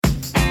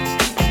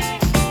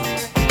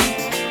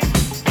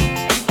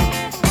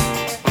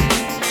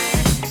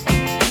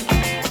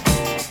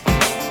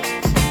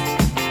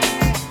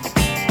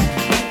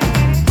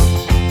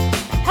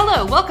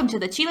to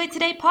the Chile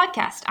Today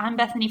podcast. I'm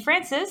Bethany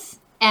Francis.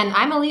 And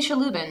I'm Alicia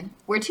Lubin.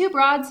 We're two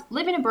broads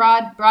living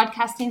abroad,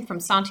 broadcasting from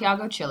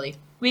Santiago, Chile.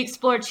 We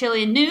explore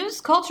Chilean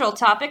news, cultural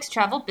topics,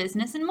 travel,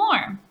 business, and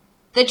more.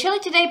 The Chile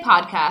Today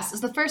podcast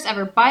is the first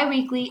ever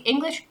bi-weekly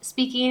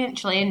English-speaking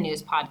Chilean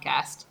news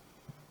podcast.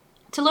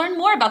 To learn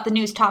more about the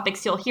news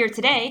topics you'll hear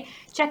today,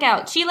 check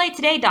out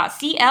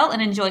chiletoday.cl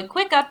and enjoy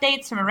quick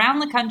updates from around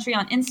the country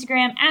on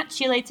Instagram at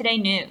Chile Today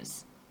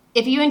News.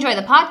 If you enjoy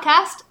the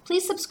podcast,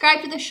 please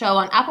subscribe to the show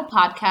on Apple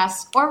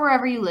Podcasts or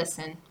wherever you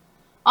listen.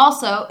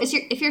 Also,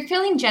 if you're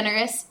feeling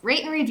generous,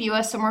 rate and review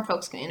us so more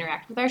folks can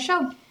interact with our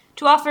show.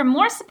 To offer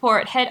more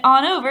support, head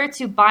on over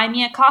to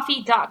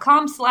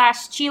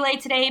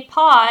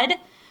buymeacoffee.com/ChileTodayPod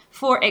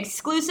for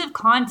exclusive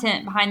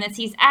content,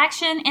 behind-the-scenes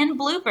action, and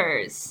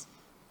bloopers.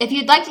 If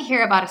you'd like to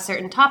hear about a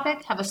certain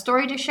topic, have a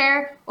story to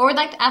share, or would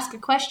like to ask a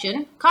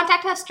question,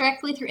 contact us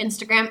directly through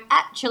Instagram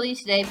at Chile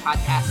Today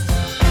Podcast.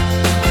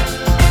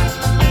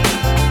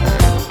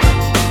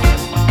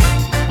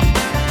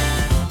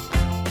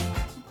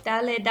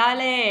 Dale,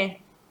 dale.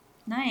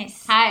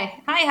 Nice.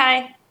 Hi.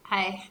 Hi.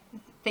 Hi.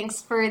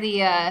 Thanks for the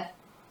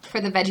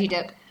veggie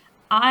dip.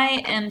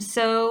 I am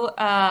so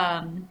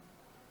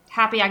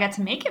happy I got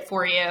to make it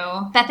for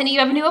you. Bethany, you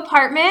have a new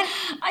apartment?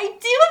 I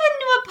do have a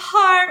new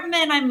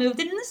apartment. I moved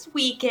in this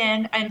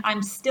weekend, and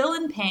I'm still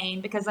in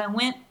pain because I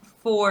went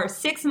for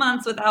 6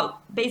 months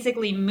without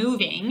basically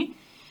moving,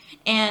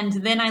 and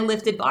then I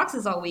lifted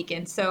boxes all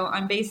weekend, so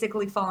I'm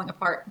basically falling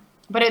apart.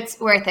 But it's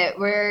worth it.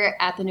 We're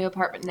at the new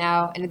apartment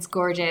now, and it's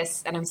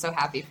gorgeous, and I'm so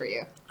happy for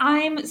you.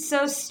 I'm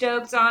so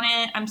stoked on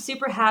it. I'm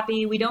super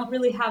happy. We don't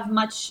really have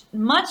much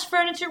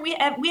furniture. We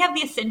have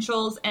the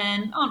essentials,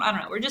 and I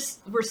don't know.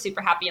 We're super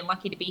happy and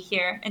lucky to be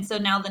here. And so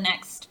now the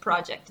next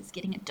project is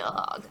getting a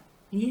dog.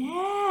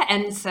 Yeah,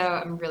 and so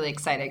I'm really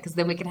excited because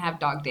then we can have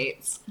dog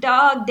dates.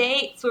 Dog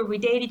dates where we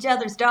date each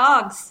other's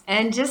dogs.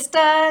 And just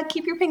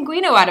keep your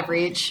pinguino out of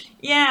reach.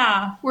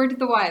 Yeah. Word to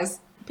the wise.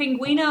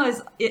 Pinguino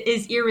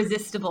is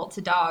irresistible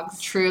to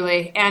dogs.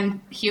 Truly.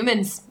 And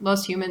humans.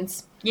 Most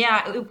humans.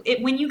 Yeah.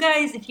 If you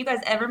guys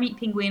ever meet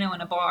Pinguino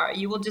in a bar,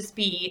 you'll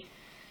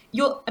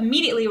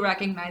immediately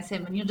recognize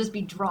him and you'll just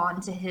be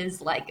drawn to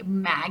his,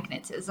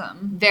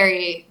 magnetism.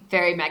 Very,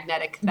 very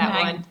magnetic,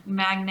 one.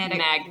 Magnetic.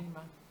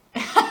 Magma.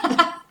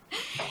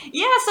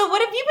 Yeah, so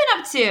what have you been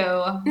up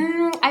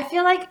to? I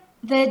feel like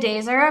the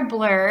days are a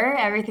blur.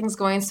 Everything's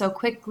going so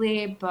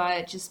quickly,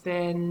 but just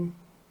been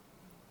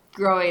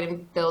growing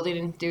and building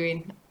and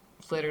doing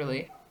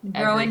literally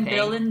growing, everything.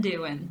 building,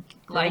 doing.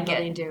 Growing,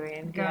 building,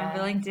 doing. Growing,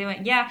 building,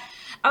 doing. Yeah.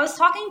 I was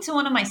talking to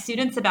one of my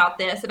students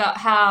about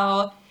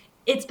how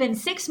it's been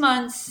 6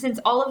 months since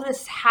all of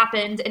this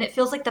happened, and it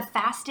feels like the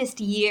fastest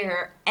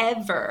year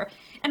ever.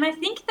 And I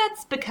think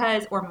that's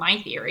because, or my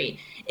theory,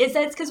 is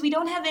that it's because we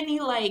don't have any,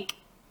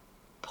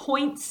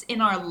 points in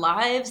our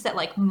lives that,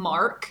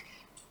 mark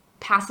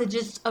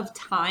passages of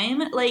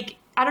time.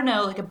 I don't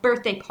know, a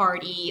birthday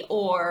party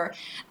or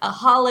a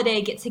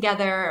holiday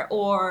get-together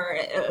or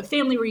a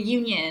family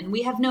reunion.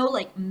 We have no,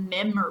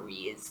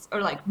 memories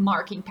or,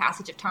 marking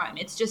passage of time.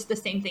 It's just the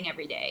same thing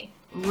every day.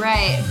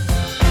 Right.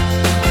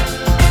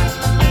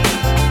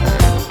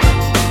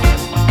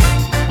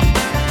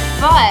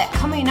 But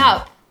coming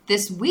up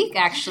this week,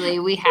 actually,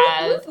 we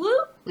have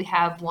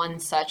one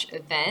such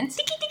event.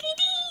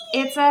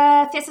 It's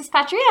Fiestas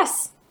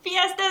Patrias.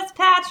 Fiestas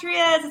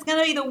Patrias. It's going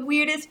to be the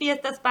weirdest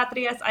Fiestas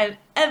Patrias I've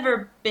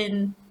ever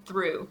been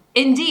through.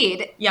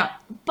 Indeed. Yeah.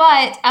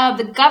 But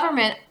the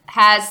government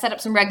has set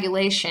up some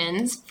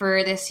regulations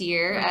for this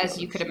year, as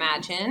you could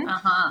imagine.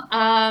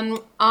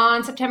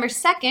 On September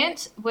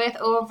 2nd, with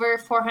over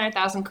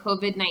 400,000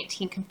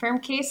 COVID-19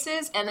 confirmed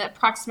cases and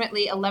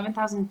approximately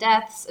 11,000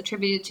 deaths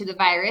attributed to the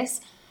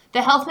virus,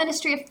 the health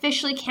ministry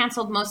officially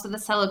canceled most of the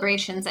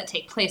celebrations that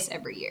take place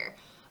every year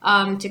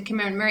to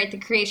commemorate the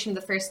creation of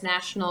the first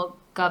national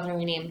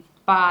governing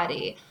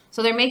body.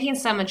 So they're making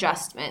some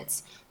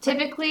adjustments.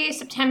 Typically,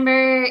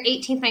 September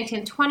 18th,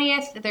 19th,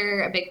 20th,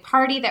 they're a big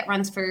party that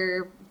runs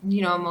for,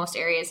 most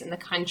areas in the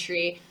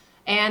country.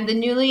 And the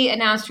newly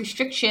announced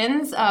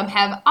restrictions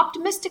have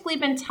optimistically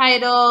been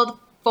titled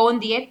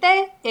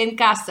Fondiete en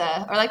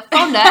casa, or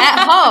fonda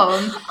at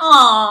home.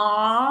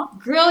 Aww.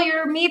 Grill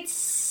your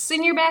meats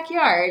in your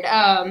backyard.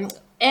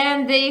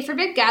 And they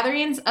forbid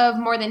gatherings of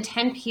more than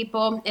 10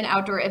 people in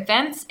outdoor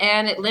events,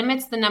 and it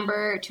limits the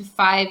number to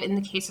 5 in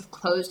the case of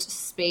closed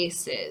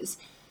spaces.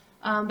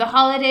 The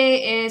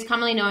holiday is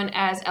commonly known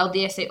as El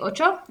 18,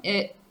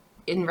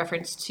 in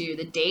reference to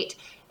the date,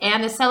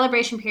 and the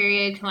celebration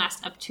period can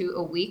last up to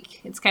a week.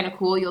 It's kind of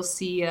cool. You'll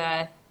see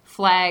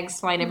flags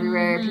flying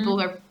everywhere. Mm-hmm.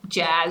 People are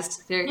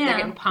jazzed. They're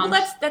getting pumped.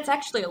 Well, that's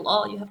actually a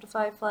law. You have to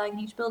fly a flag in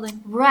each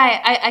building. Right.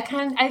 I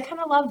kind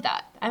of love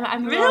that.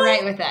 I'm really all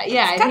right with that.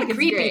 Yeah, it's kind of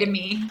creepy to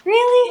me.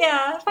 Really?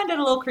 Yeah, I find it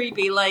a little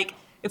creepy.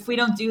 If we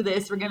don't do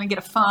this, we're going to get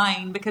a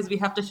fine because we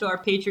have to show our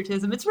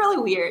patriotism. It's really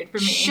weird for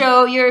me.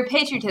 Show your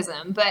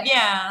patriotism, but...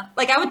 Yeah.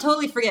 I would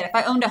totally forget. If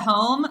I owned a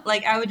home,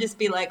 I would just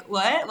be like,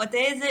 what? What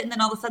day is it? And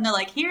then all of a sudden they're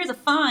like, here's a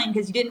fine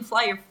because you didn't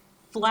fly your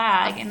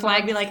flag. And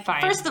I'd be like,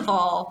 fine. First of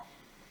all,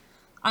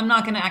 I'm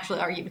not going to actually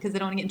argue because I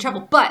don't want to get in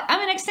trouble. But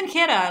I'm an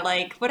extranjera.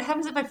 Like, what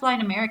happens if I fly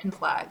an American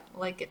flag?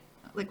 Like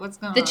what's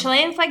going on? The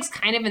Chilean flag's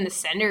kind of in the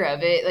center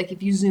of it. Like,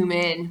 if you zoom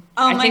in.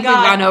 Oh, I my think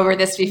God. we've gone over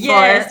this before.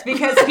 Yes,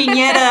 because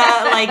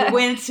Piñera, like,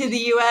 went to the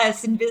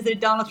U.S. and visited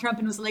Donald Trump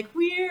and was like,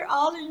 we're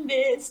all in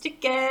this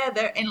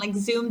together. And, like,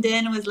 zoomed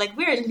in and was like,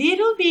 we're a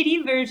little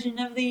bitty version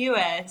of the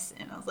U.S.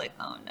 And I was like,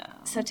 oh, no.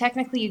 So,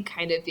 technically, you'd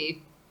kind of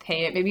be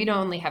paying it. Maybe you'd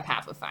only have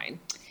half a fine.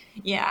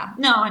 Yeah.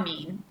 No, I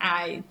mean,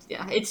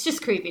 it's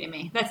just creepy to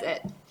me. That's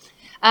it.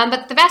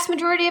 But the vast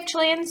majority of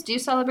Chileans do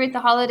celebrate the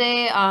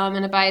holiday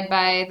and abide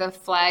by the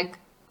fine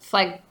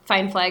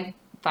flag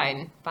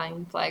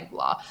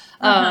law.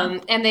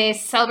 And they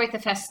celebrate the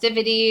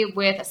festivity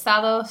with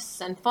asados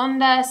and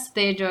fondas.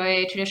 They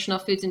enjoy traditional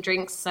foods and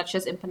drinks such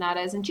as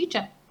empanadas and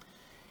chicha.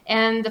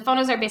 And the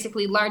fondas are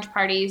basically large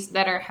parties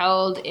that are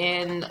held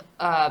in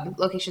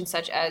locations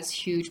such as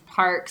huge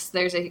parks.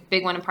 There's a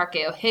big one in Parque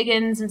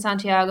O'Higgins in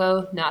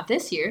Santiago, not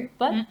this year,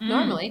 but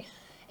normally.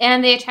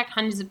 And they attract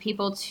hundreds of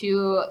people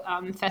to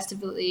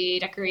festively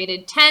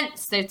decorated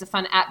tents. There's a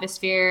fun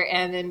atmosphere,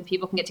 and then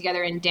people can get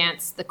together and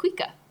dance the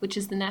cuica, which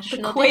is the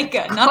national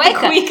dance. Not the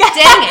cuica.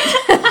 Dang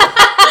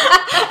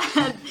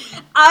it.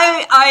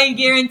 I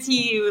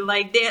guarantee you,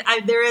 like,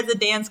 there is a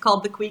dance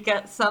called the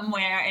cuica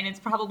somewhere, and it's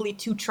probably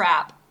to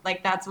trap.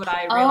 Like, that's what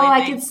I really think.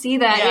 I can see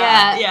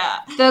that, yeah.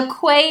 The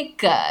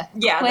cuica.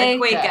 Yeah, the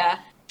cuica.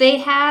 They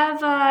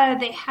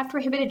have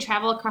prohibited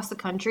travel across the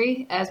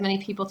country, as many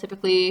people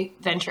typically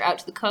venture out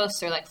to the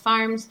coast or like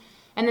farms.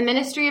 And the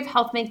Ministry of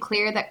Health made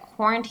clear that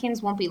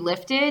quarantines won't be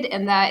lifted,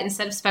 and that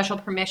instead of special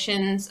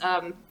permissions,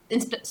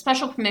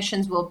 special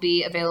permissions will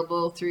be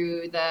available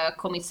through the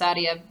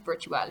Comisaria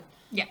Virtual.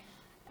 Yeah.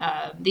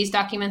 These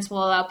documents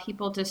will allow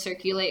people to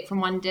circulate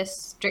from one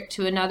district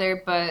to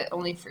another, but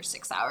only for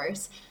 6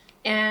 hours.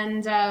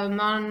 And there's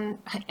going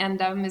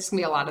to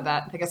be a lot of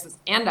that. I guess it's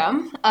on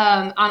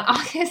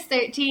August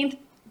 13th,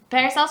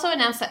 Paris also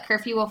announced that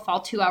curfew will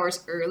fall 2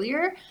 hours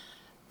earlier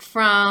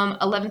from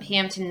 11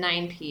 p.m. to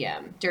 9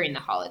 p.m. during the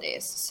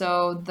holidays.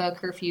 So the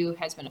curfew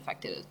has been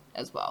affected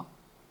as well.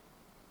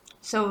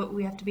 So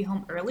we have to be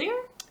home earlier?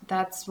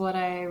 That's what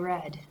I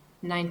read.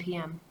 9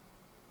 p.m.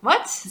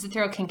 What? Does it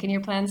throw a kink in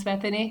your plans,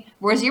 Bethany?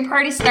 Where's your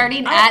party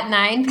starting at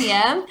 9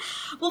 p.m.?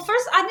 Well,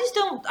 first,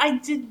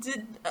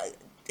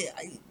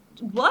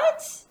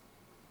 what?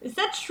 Is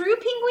that true,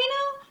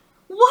 Pinguino?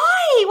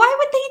 Why? Why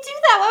would they do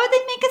that? Why would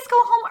they make us go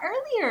home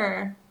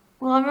earlier?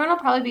 Well, everyone will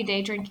probably be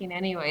day drinking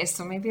anyway,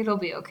 so maybe it'll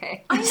be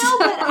okay. I know,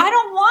 but I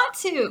don't want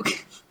to.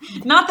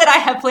 Not that I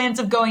have plans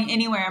of going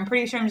anywhere. I'm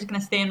pretty sure I'm just going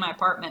to stay in my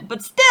apartment.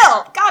 But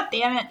still, god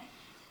damn it.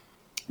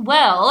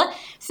 Well,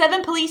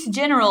 7 police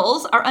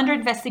generals are under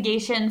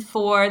investigation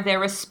for their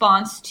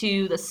response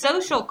to the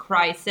social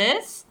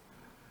crisis.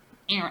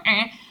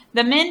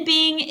 The men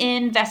being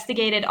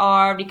investigated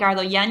are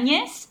Ricardo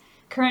Yáñez,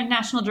 current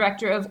National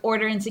Director of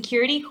Order and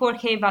Security,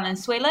 Jorge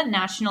Valenzuela,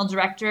 National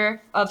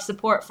Director of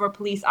Support for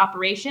Police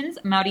Operations,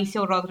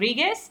 Mauricio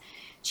Rodriguez,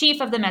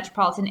 Chief of the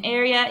Metropolitan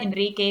Area,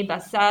 Enrique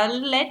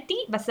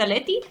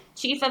Basaletti,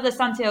 Chief of the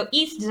Santiago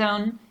East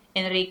Zone,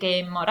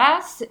 Enrique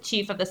Moraz,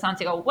 Chief of the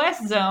Santiago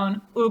West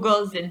Zone,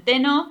 Hugo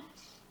Centeno,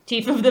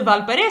 Chief of the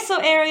Valparaiso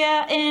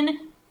Area, and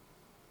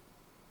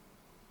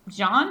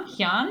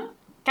Jean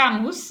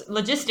Camus,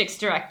 Logistics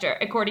Director.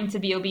 According to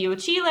BOBO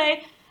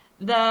Chile,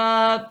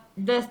 the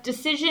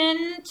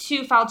decision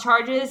to file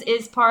charges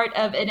is part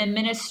of an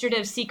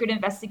administrative secret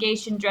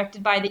investigation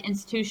directed by the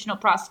Institutional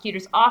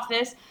Prosecutor's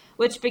Office,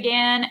 which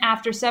began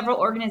after several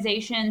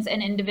organizations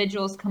and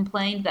individuals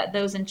complained that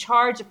those in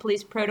charge of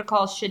police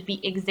protocols should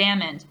be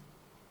examined.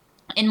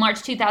 In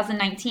March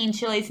 2019,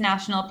 Chile's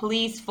National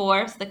Police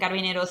Force, the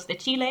Carabineros de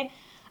Chile,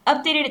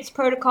 updated its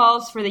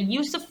protocols for the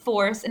use of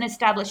force and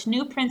established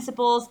new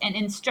principles and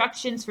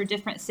instructions for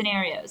different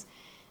scenarios.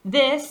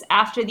 This,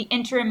 after the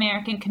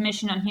Inter-American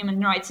Commission on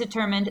Human Rights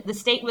determined the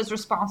state was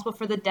responsible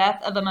for the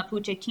death of a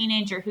Mapuche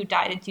teenager who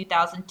died in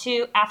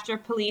 2002 after a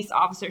police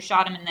officer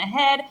shot him in the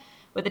head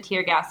with a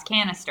tear gas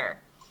canister.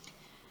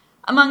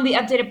 Among the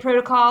updated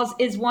protocols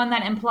is one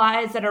that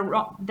implies that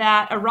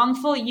a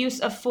wrongful use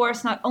of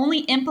force not only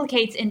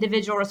implicates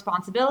individual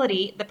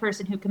responsibility, the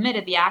person who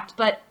committed the act,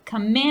 but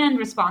command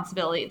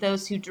responsibility,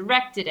 those who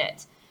directed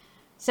it.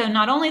 So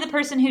not only the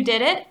person who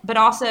did it, but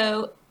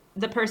also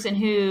the person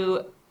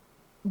who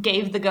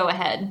gave the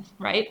go-ahead,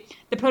 right?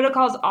 The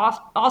protocols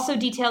also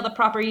detail the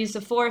proper use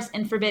of force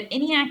and forbid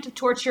any act of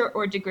torture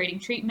or degrading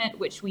treatment,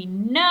 which we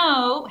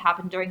know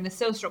happened during the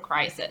social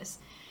crisis.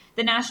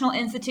 The National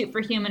Institute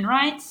for Human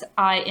Rights,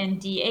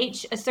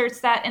 INDH, asserts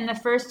that in the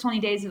first 20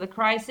 days of the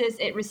crisis,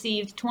 it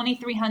received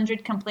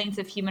 2,300 complaints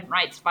of human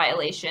rights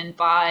violation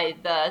by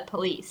the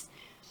police.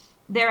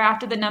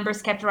 Thereafter, the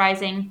numbers kept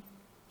rising.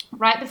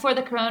 Right before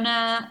the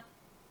corona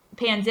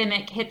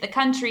pandemic hit the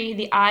country,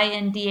 the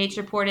INDH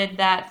reported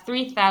that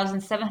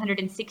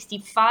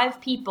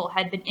 3,765 people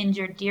had been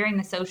injured during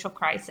the social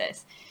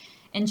crisis.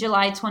 In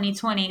July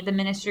 2020, the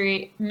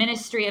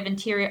Ministry of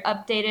Interior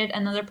updated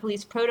another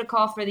police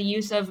protocol for the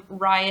use of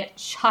riot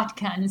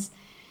shotguns.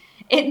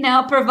 It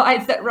now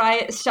provides that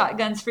riot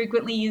shotguns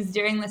frequently used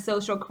during the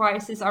social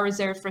crisis are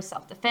reserved for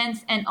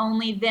self-defense, and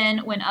only then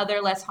when other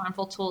less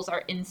harmful tools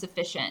are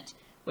insufficient,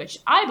 which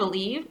I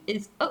believe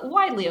is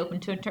widely open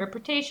to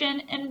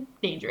interpretation and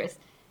dangerous.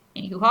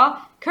 Anywho,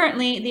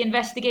 currently the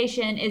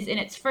investigation is in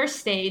its first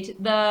stage.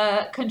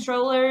 The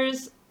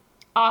controller's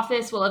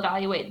office will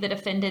evaluate the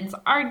defendant's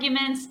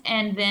arguments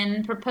and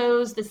then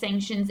propose the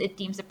sanctions it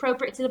deems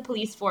appropriate to the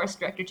police force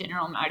Director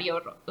General Mario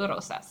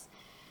Rosas.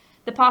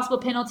 The possible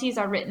penalties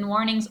are written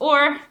warnings,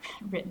 or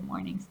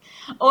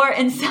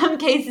in some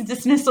cases,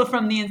 dismissal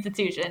from the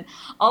institution.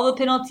 All the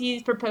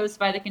penalties proposed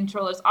by the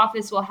controller's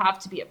office will have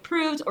to be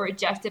approved or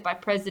rejected by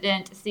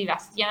President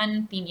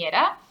Sebastián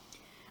Piñera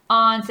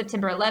on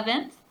September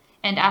 11th.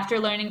 And after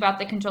learning about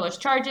the controller's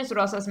charges,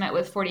 Rosas met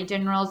with 40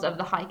 generals of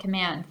the high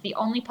command. The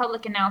only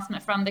public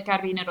announcement from the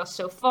Carabineros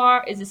so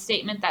far is a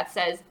statement that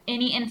says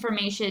any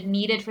information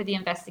needed for the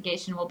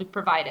investigation will be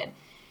provided.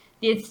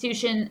 The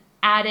institution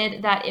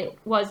added that it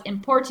was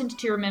important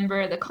to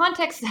remember the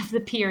context of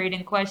the period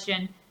in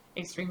question,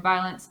 extreme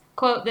violence.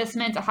 Quote, this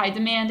meant a high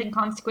demand and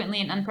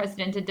consequently an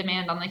unprecedented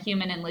demand on the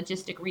human and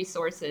logistic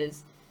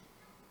resources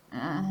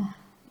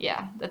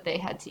that they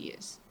had to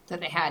use.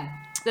 That they had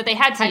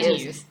to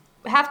use.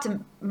 We have to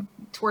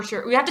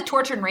torture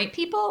and rape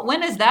people?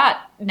 When is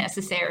that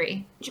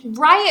necessary?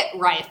 Riot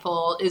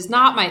rifle is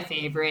not my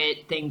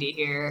favorite thing to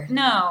hear.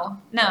 No.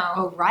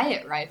 Oh,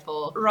 riot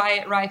rifle.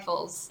 Riot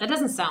rifles. That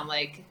doesn't sound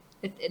like...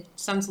 It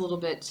sounds a little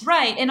bit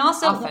right. And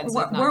also,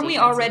 were we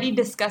already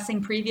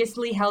discussing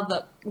previously how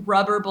the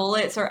rubber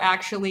bullets are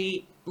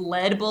actually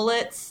lead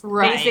bullets,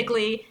 right.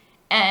 basically?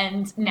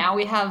 And now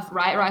we have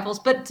riot rifles.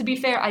 But to be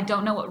fair, I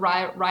don't know what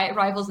riot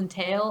rifles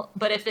entail.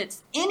 But if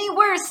it's any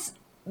worse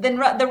than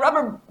the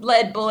rubber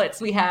lead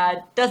bullets we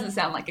had, doesn't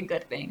sound like a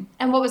good thing.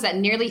 And what was that?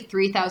 Nearly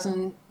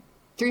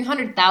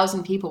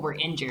 300,000 people were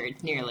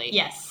injured, nearly.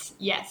 Yes.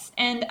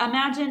 And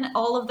imagine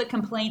all of the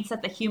complaints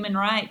at the Human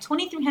Rights,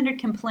 2,300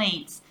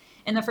 complaints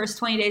in the first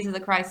 20 days of the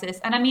crisis.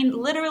 And I mean,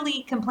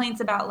 literally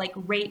complaints about, like,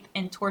 rape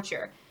and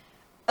torture.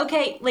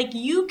 Okay, like,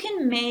 you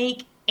can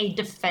make a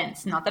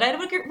defense, not that I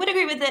would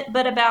agree with it,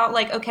 but about,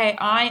 like, okay,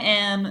 I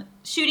am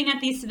shooting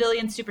at these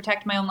civilians to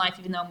protect my own life,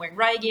 even though I'm wearing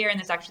riot gear, and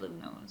there's actually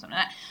no something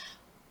like that.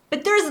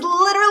 But there's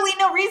literally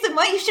no reason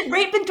why you should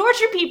rape and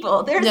torture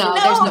people. There's no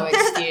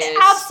excuse. There's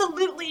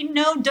absolutely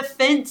no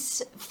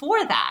defense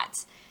for that.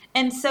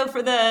 And so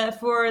for the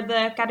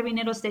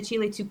Carabineros de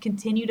Chile to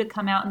continue to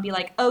come out and be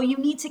like, oh, you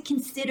need to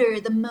consider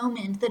the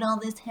moment that all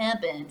this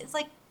happened. It's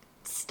like,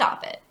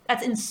 stop it.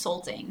 That's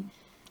insulting.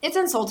 It's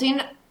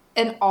insulting,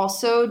 and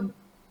also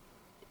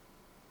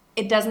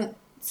it doesn't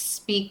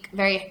speak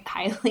very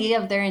highly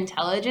of their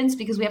intelligence,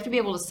 because we have to be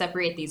able to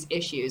separate these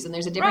issues. And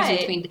there's a difference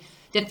between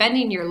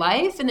defending your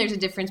life, and there's a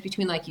difference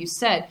between, like you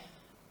said,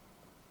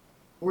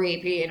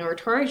 raping or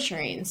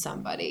torturing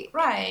somebody.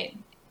 Right.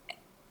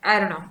 I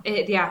don't know.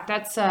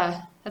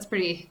 That's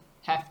pretty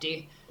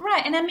hefty.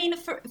 Right. And I mean,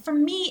 for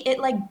me, it,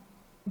 like,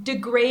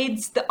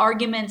 degrades the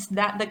arguments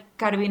that the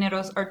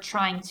Carabineros are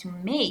trying to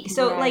make.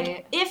 So,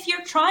 like, if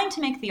you're trying to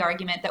make the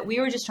argument that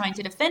we were just trying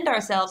to defend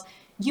ourselves,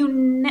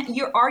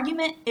 your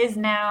argument is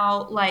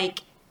now, like,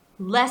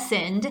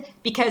 lessened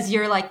because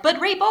you're like, but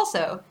rape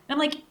also. And I'm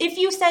like, if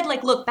you said,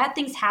 like, look, bad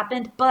things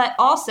happened, but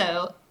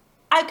also,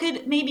 I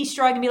could maybe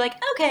shrug and be like,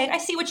 okay, I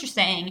see what you're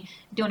saying.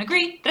 Don't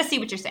agree, but I see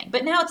what you're saying.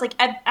 But now it's like,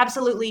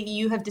 absolutely,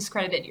 you have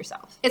discredited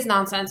yourself. It's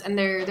nonsense, and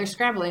they're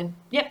scrambling.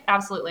 Yep,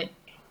 absolutely.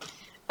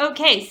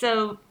 Okay,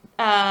 so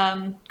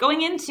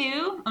going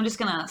into, I'm just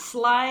going to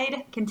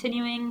slide,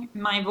 continuing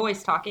my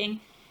voice talking,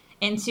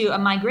 into a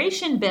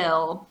migration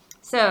bill.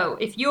 So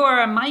if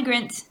you're a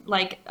migrant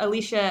like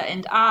Alicia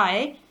and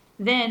I,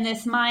 then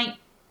this might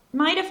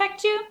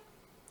affect you.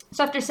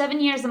 So after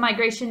 7 years, the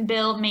migration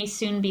bill may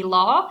soon be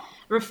law.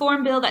 A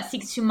reform bill that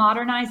seeks to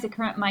modernize the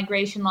current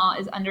migration law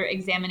is under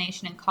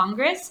examination in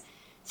Congress.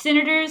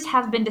 Senators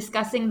have been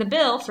discussing the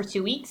bill for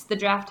 2 weeks. The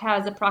draft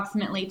has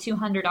approximately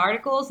 200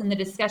 articles, and the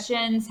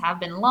discussions have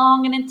been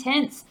long and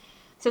intense.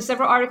 So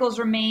several articles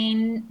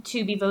remain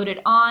to be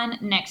voted on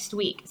next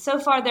week. So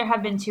far, there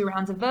have been 2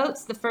 rounds of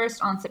votes. The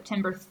first on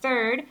September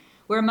 3rd,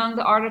 where among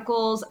the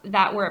articles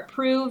that were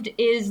approved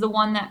is the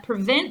one that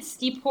prevents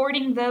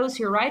deporting those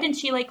who arrived in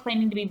Chile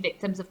claiming to be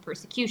victims of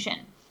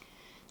persecution.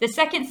 The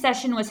second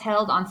session was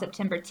held on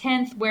September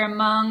 10th, where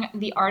among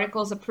the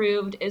articles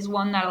approved is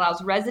one that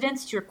allows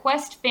residents to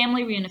request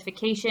family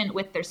reunification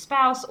with their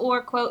spouse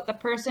or, quote, the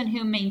person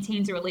who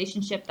maintains a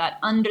relationship that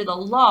under the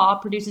law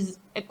produces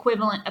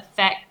equivalent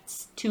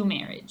effects to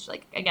marriage.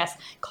 Like, I guess,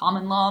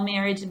 common law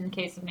marriage in the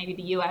case of maybe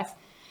the U.S.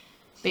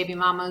 Baby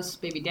mamas,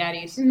 baby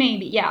daddies.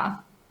 Maybe, yeah.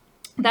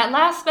 That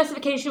last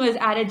specification was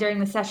added during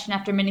the session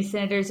after many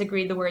senators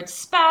agreed the word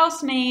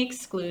spouse may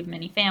exclude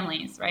many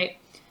families, right?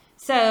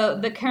 So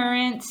the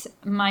current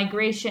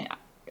migration,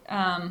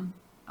 I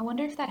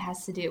wonder if that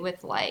has to do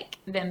with, like,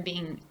 them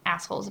being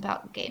assholes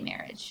about gay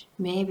marriage.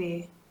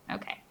 Maybe.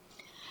 Okay.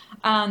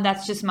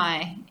 That's just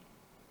my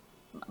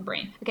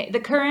brain. Okay, the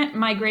current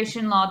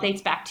migration law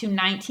dates back to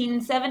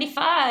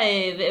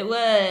 1975. It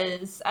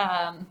was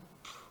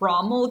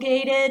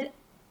promulgated.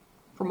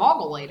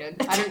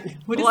 Promulgated? I don't.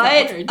 What is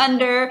that word?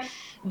 Under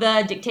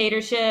the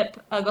dictatorship,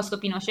 Augusto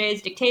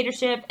Pinochet's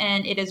dictatorship,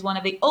 and it is one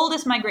of the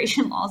oldest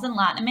migration laws in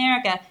Latin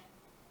America.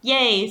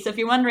 Yay! So if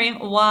you're wondering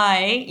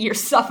why you're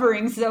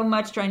suffering so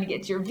much trying to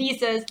get your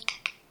visas,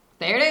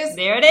 there it is.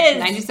 There it is.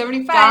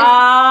 1975.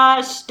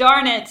 Gosh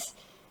darn it.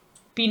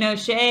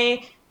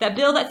 Pinochet. That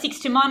bill that seeks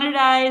to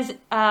modernize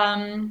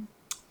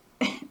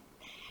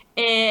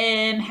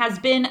has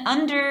been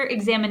under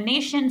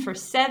examination for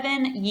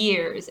 7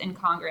 years in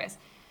Congress.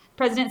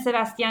 President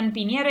Sebastián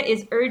Piñera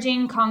is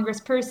urging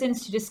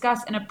congresspersons to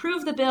discuss and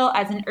approve the bill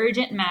as an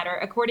urgent matter.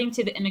 According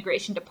to the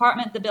Immigration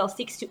Department, the bill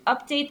seeks to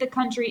update the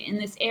country in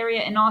this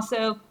area and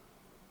also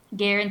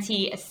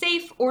guarantee a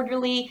safe,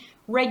 orderly,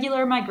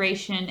 regular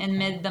migration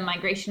amid the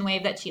migration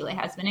wave that Chile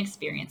has been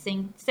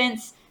experiencing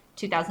since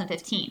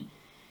 2015.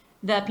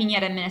 The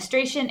Piñera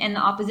administration and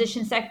the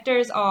opposition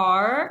sectors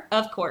are,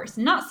 of course,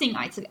 not seeing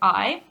eye to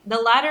eye. The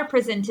latter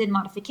presented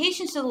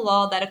modifications to the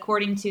law that,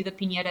 according to the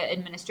Piñera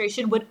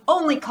administration, would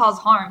only cause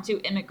harm to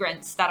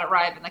immigrants that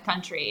arrive in the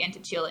country and to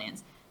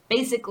Chileans.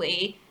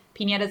 Basically,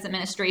 Piñera's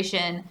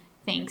administration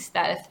thinks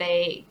that if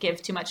they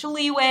give too much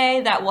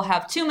leeway, that we'll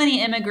have too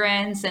many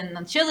immigrants and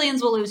the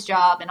Chileans will lose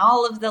jobs and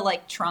all of the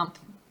Trump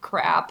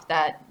crap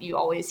that you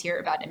always hear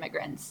about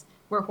immigrants.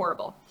 We're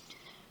horrible.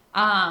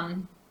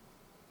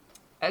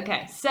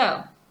 Okay,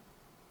 so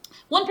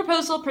one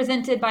proposal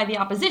presented by the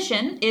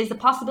opposition is the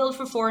possibility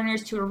for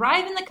foreigners to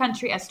arrive in the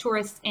country as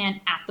tourists and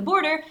at the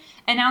border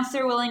announce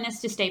their willingness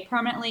to stay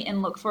permanently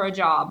and look for a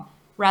job,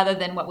 rather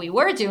than what we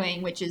were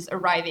doing, which is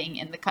arriving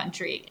in the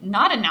country,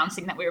 not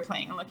announcing that we were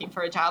planning on looking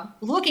for a job,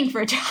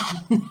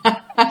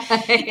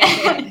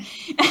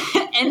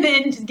 and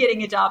then just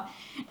getting a job.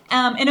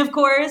 And of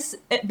course,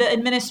 the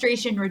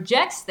administration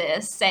rejects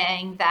this,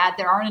 saying that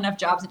there aren't enough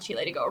jobs in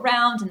Chile to go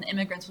around and the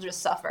immigrants will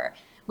just suffer.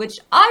 Which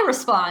I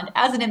respond,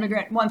 as an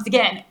immigrant, once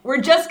again,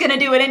 we're just going to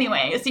do it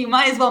anyway, so you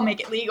might as well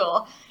make it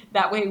legal.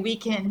 That way we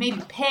can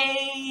maybe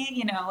pay,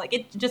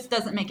 it just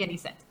doesn't make any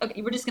sense.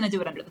 Okay, we're just going to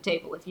do it under the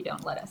table if you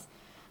don't let us.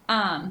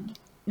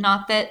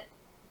 Not that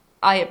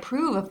I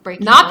approve of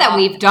breaking the law. Not that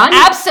we've done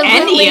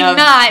absolutely any of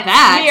not.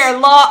 That. We are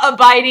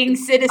law-abiding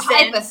citizens.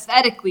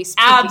 Hypothetically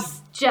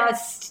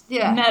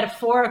speaking.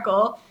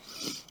 Metaphorical.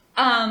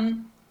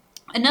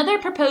 Another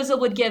proposal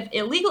would give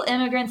illegal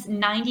immigrants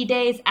 90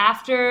 days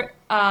after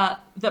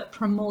the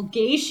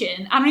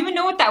promulgation. I don't even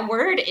know what that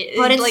word is.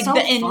 But it's so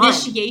the fun.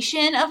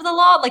 Initiation of the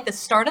law, the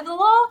start of the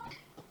law.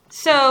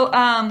 So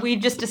we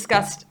just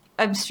discussed,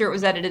 I'm sure it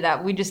was edited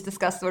out, we just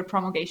discussed the word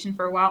promulgation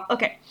for a while.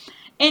 Okay.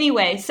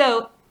 Anyway,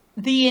 so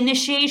the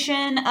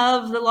initiation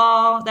of the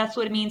law, that's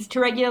what it means,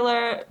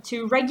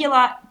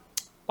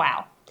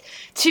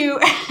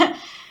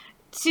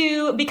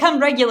 to become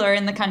regular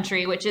in the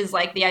country, which is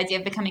the idea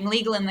of becoming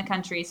legal in the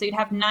country. So you'd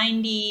have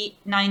 90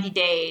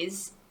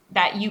 days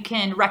that you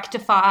can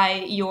rectify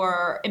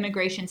your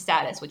immigration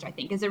status, which I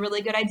think is a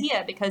really good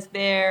idea because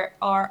there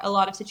are a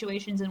lot of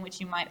situations in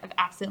which you might have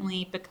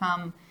accidentally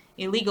become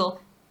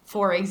illegal.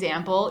 For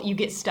example, you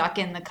get stuck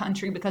in the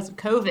country because of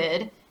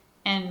COVID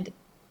and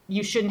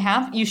you should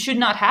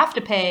not have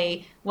to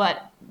pay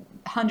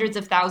hundreds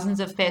of thousands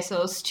of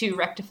pesos to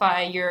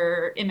rectify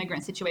your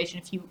immigrant situation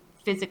if you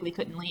physically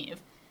couldn't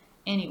leave.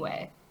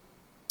 Anyway,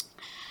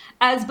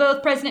 as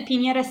both President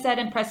Piñera said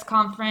in press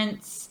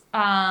conference,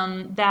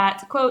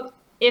 that, quote,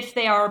 if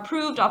they are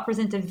approved, I'll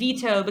present a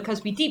veto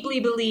because we deeply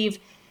believe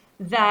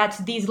that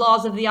these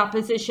laws of the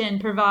opposition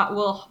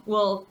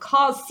will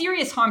cause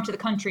serious harm to the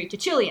country, to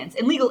Chileans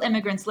and legal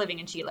immigrants living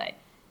in Chile.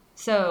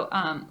 So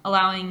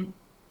allowing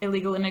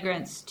illegal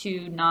immigrants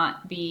to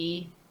not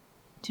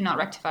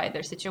rectify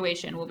their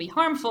situation will be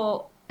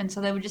harmful. And so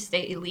they would just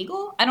stay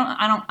illegal? I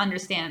don't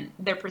understand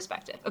their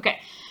perspective. Okay,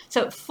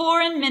 so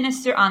Foreign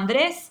Minister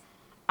Andrés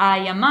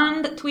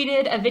Ayamand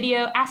tweeted a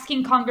video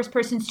asking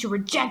congresspersons to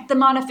reject the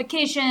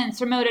modifications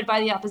promoted by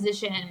the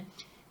opposition.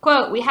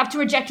 Quote, we have to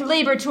reject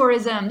labor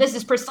tourism. This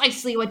is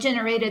precisely what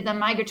generated the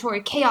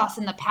migratory chaos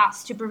in the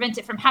past. To prevent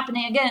it from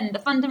happening again, the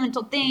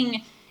fundamental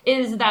thing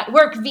is that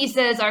work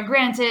visas are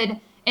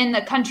granted in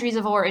the countries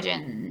of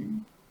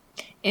origin.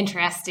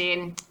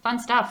 Interesting. Fun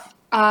stuff.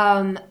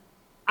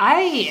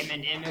 I am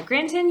an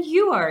immigrant and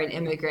you are an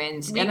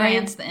immigrant.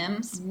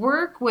 I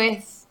work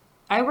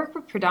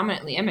with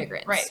predominantly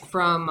immigrants. Right.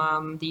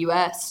 From the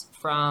U.S.,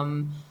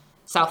 from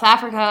South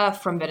Africa,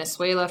 from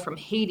Venezuela, from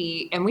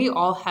Haiti, and we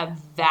all have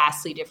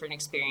vastly different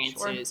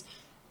experiences.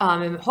 Sure.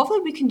 And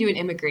hopefully we can do an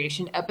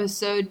immigration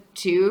episode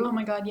too. Oh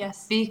my God,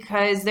 yes.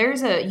 Because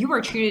you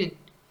are treated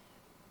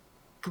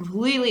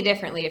completely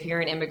differently if you're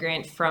an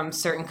immigrant from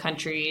certain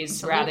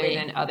countries rather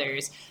than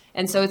others.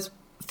 And so it's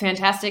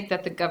fantastic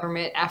that the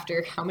government,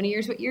 after how many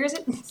years? What year is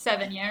it?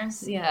 7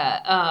 years.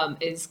 Yeah,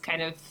 is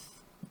kind of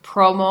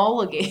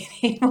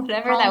promulgating,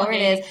 whatever that word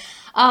is,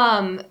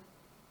 and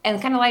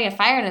kind of lighting a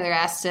fire under their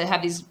ass to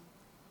have these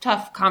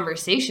tough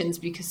conversations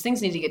because things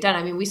need to get done.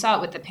 I mean, we saw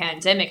it with the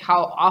pandemic,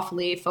 how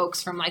awfully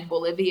folks from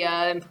Bolivia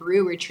and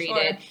Peru were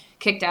treated,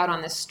 kicked out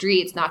on the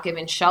streets, not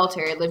given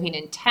shelter, living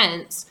in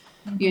tents.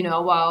 you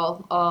know,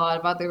 while a lot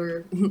of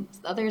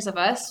others of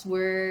us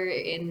were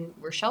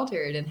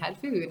sheltered and had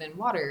food and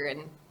water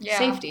and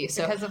safety.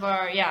 So because of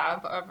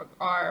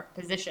our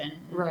position.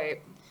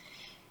 Right.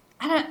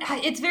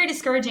 It's very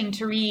discouraging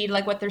to read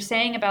like what they're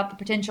saying about the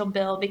potential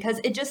bill, because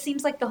it just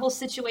seems like the whole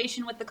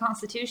situation with the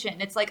Constitution.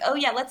 It's like, oh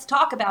yeah, let's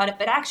talk about it,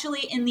 but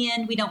actually in the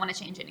end we don't want to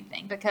change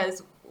anything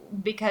because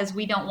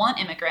we don't want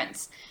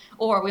immigrants,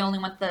 or we only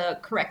want the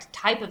correct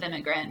type of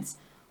immigrants,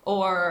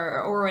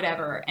 or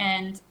whatever.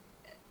 And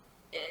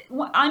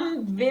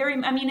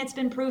it's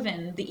been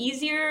proven, the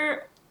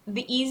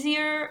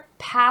easier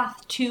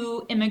path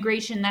to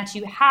immigration that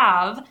you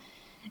have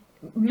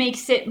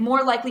makes it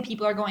more likely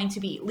people are going to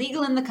be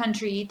legal in the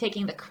country,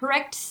 taking the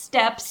correct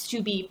steps to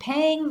be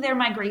paying their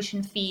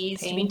migration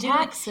fees, paying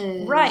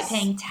taxes. Right,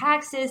 paying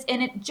taxes,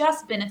 and it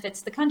just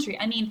benefits the country.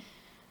 I mean,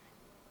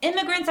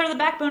 immigrants are the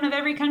backbone of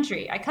every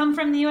country. I come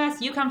from the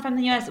U.S., you come from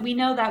the U.S., we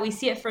know that, we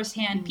see it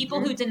firsthand. Mm-hmm.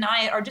 People who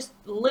deny it are just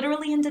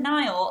literally in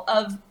denial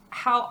of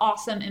how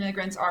awesome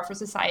immigrants are for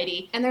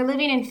society. And they're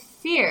living in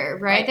fear,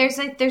 right?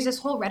 There's this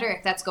whole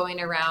rhetoric that's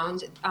going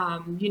around,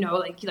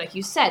 like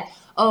you said,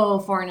 oh,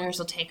 foreigners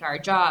will take our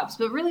jobs.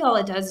 But really all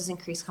it does is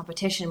increase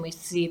competition. We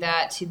see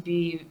that to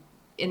be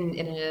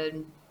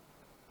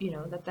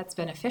that's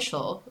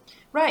beneficial.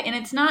 Right, and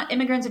it's not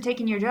immigrants are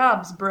taking your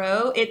jobs,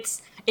 bro.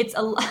 It's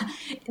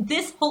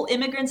this whole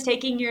immigrants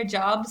taking your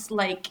jobs,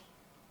 like,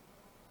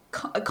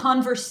 a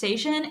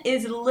conversation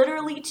is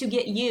literally to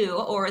get you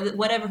or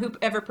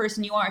whoever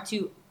person you are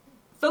to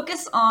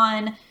focus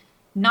on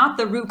not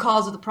the root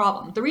cause of the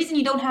problem. The reason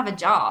you don't have a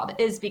job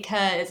is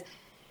because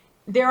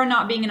there are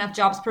not being enough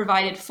jobs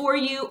provided for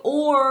you,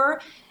 or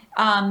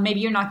maybe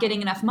you're not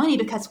getting enough money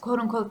because, quote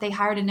unquote, they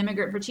hired an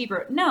immigrant for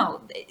cheaper.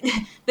 No,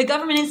 the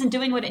government isn't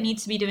doing what it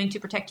needs to be doing to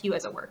protect you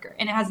as a worker.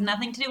 And it has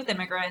nothing to do with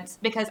immigrants,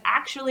 because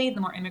actually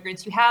the more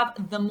immigrants you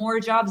have, the more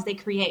jobs they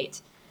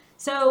create.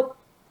 So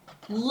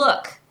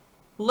look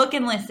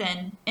and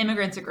listen.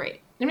 Immigrants are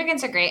great.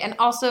 Immigrants are great. And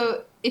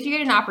also, if you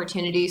get an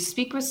opportunity,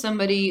 speak with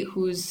somebody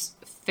whose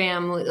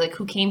family, like,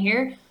 who came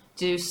here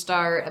to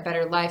start a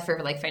better life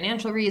for, like,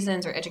 financial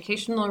reasons or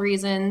educational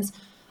reasons,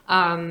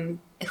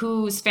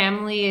 whose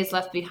family is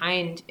left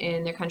behind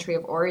in their country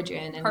of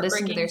origin, and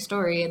listen to their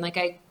story. And,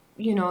 like,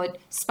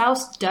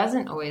 spouse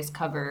doesn't always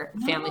cover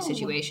family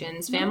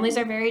situations. No. Families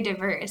are very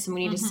diverse, and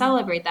we need to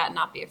celebrate that and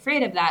not be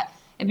afraid of that,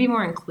 and be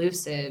more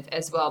inclusive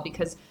as well,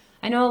 because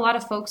I know a lot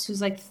of folks whose,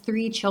 like,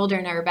 3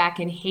 children are back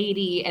in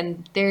Haiti,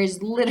 and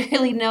there's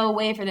literally no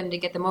way for them to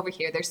get them over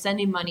here. They're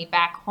sending money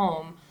back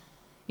home,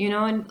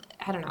 and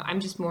I don't know.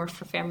 I'm just more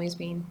for families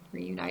being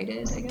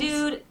reunited, I guess.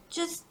 Dude,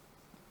 just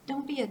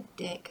don't be a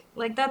dick.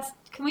 Like,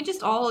 can we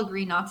just all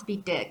agree not to be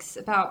dicks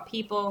about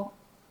people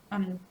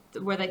and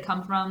where they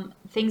come from,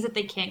 things that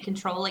they can't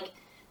control? Like,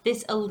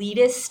 this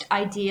elitist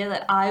idea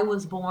that I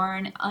was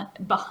born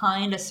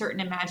behind a certain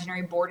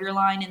imaginary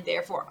borderline and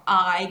therefore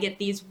I get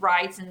these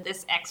rights and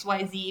this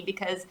XYZ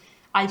because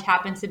I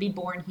happen to be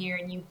born here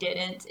and you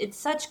didn't. It's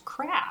such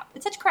crap.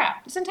 It's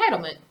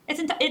entitlement.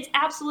 It's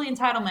absolutely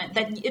entitlement.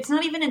 That it's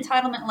not even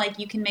entitlement like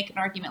you can make an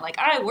argument like,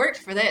 I worked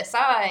for this.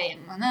 I'm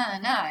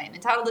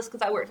entitled to this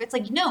because I worked. It's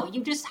like, no,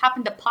 you just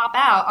happened to pop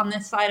out on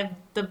this side of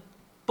the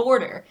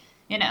border.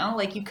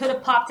 Like, you could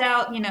have popped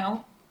out,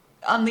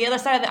 on the other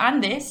side of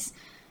I'm this.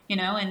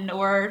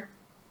 Or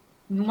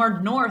more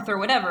north or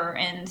whatever,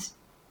 and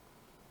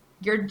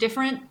you're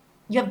different.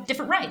 You have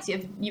different rights. You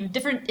have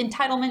different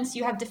entitlements.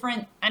 You have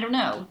different,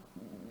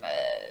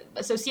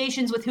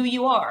 associations with who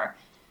you are.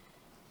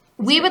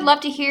 We would love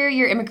to hear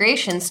your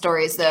immigration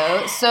stories, though.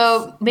 Yes.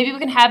 So maybe we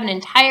can have an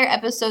entire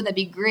episode. That'd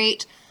be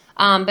great.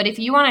 But if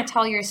you want to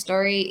tell your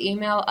story,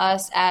 email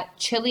us at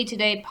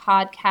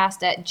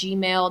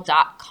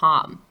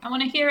chillytodaypodcast@gmail.com. I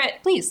want to hear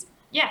it. Please.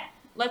 Yeah,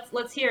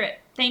 let's hear it.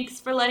 Thanks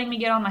for letting me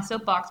get on my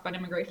soapbox about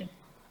immigration.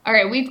 All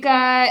right, we've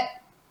got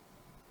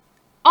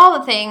all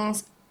the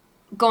things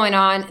going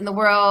on in the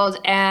world,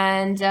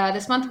 and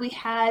this month we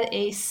had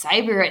a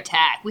cyber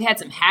attack. We had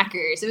some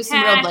hackers. It was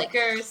some real, like,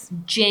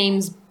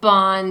 James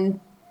Bond,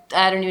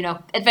 I don't even know,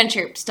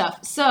 adventure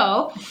stuff.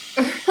 So,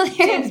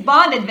 James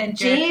Bond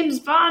adventure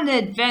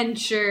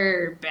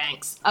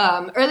banks.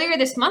 Earlier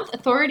this month,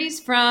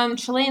 authorities from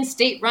Chilean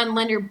state-run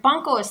lender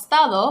Banco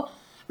Estado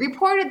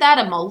reported that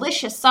a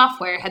malicious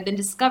software had been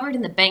discovered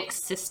in the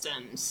bank's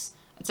systems.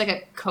 It's like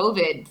a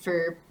COVID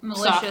for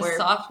malicious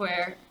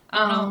software.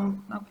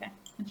 Okay,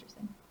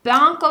 interesting.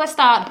 Banco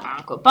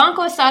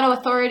Estado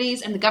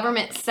authorities and the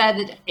government said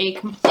that a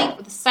complaint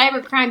with the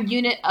cybercrime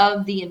unit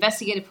of the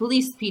investigative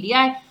police,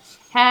 PDI,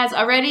 has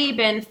already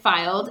been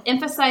filed,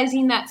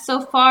 emphasizing that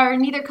so far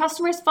neither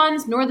customers'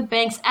 funds nor the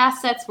bank's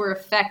assets were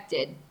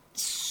affected.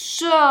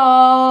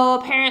 So,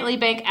 apparently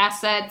bank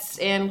assets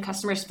and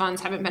customers'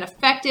 funds haven't been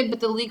affected, but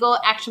the legal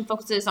action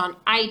focuses on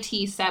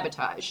IT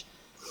sabotage.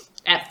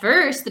 At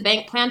first, the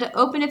bank planned to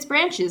open its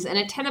branches and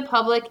attend the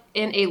public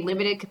in a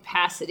limited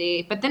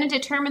capacity, but then it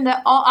determined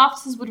that all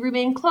offices would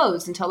remain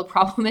closed until the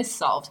problem is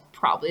solved.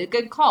 Probably a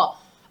good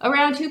call.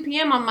 Around 2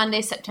 p.m. on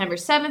Monday, September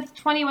 7th,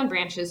 21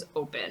 branches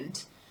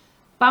opened.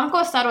 Banco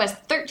Estado has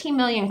 13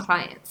 million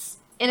clients.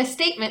 In a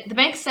statement, the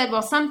bank said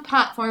while some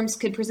platforms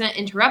could present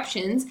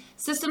interruptions,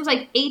 systems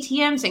like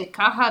ATMs and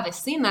Caja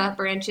Vecina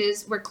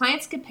branches where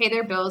clients could pay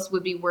their bills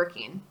would be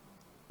working.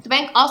 The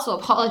bank also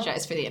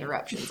apologized for the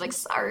interruptions. Like,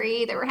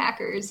 sorry, there were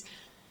hackers.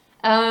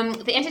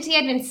 The entity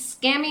had been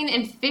scamming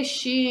and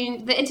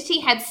phishing. The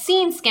entity had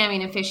seen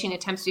scamming and phishing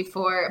attempts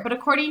before, but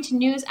according to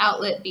news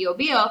outlet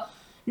Biobío,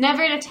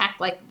 never an attack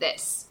like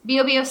this.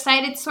 Biobío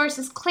cited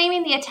sources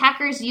claiming the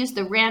attackers used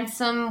the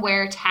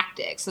ransomware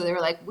tactic. So they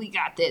were like, we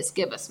got this,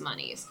 give us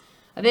monies.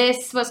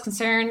 This was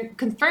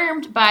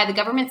confirmed by the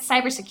government's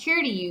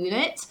cybersecurity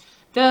unit.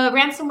 The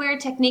ransomware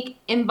technique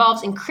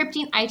involves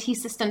encrypting IT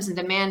systems and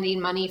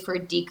demanding money for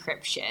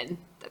decryption.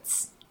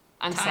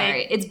 I'm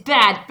sorry. It's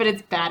bad, but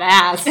it's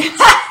badass.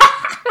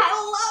 I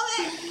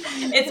love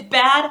it. It's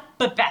bad,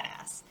 but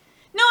badass.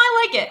 No,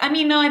 I like it. I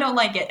mean, no, I don't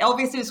like it.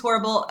 Obviously, it was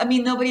horrible. I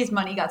mean, nobody's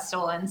money got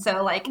stolen.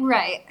 So, like,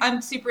 right.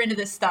 I'm super into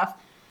this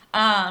stuff. It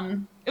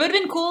would have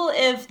been cool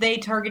if they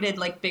targeted,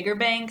 like, bigger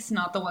banks,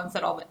 not the ones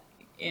that all the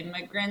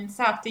immigrants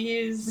have to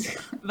use.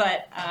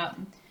 But I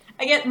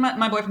get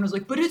my boyfriend was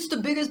like, but it's the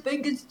biggest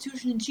bank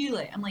institution in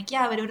Chile. I'm like,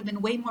 yeah, but it would have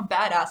been way more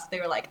badass if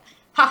they were like,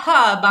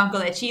 haha, Banco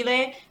de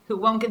Chile, who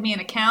won't give me an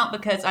account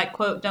because I,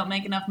 quote, don't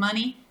make enough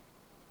money.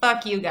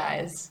 Fuck you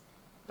guys.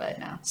 But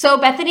no. So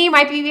Bethany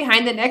might be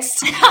behind the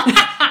next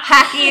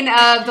hacking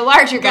of the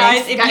larger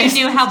guys. If you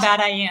knew how bad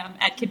I am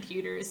at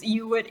computers,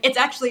 you would. It's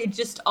actually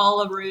just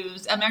all a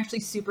ruse. I'm actually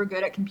super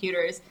good at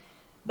computers.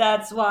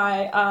 That's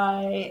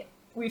why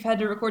we've had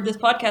to record this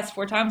podcast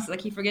 4 times because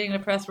I keep forgetting to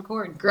press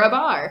record.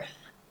 Grubbar.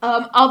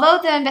 Although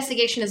the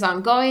investigation is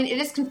ongoing, it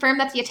is confirmed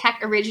that the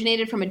attack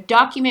originated from a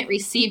document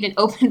received and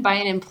opened by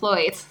an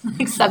employee. It's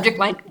like subject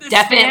line,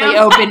 definitely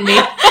opened me.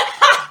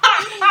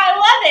 I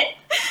love it.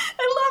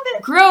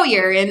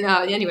 Groyer, and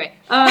anyway.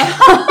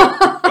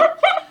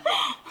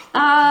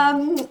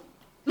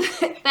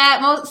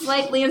 That most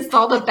likely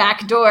installed a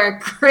backdoor.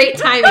 Great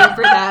timing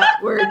for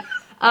that word.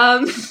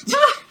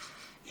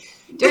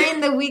 During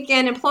the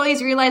weekend,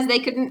 employees realized they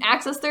couldn't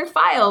access their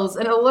files,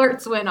 and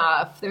alerts went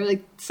off. They were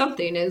like,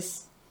 something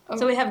is...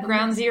 So we have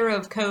ground zero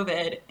of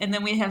COVID, and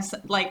then we have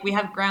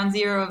ground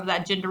zero of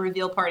that gender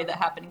reveal party that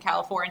happened in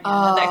California,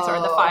 and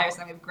the fires,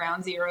 and then we have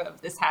ground zero of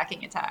this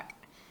hacking attack.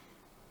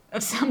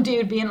 Of some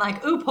dude being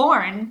like, ooh,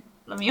 porn.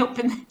 Let me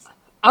open this.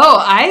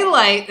 Oh,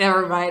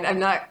 never mind. I'm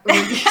not.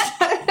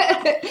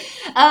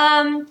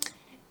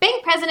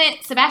 Bank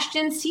President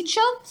Sebastian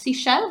Sichel she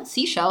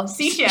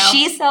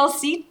sells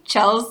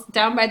seashells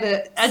down by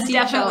the That's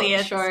definitely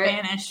a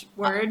Spanish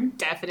word.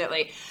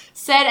 Definitely.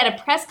 Said at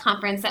a press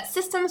conference that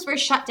systems were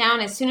shut down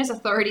as soon as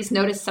authorities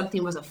noticed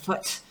something was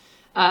afoot.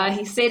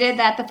 He stated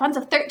that the funds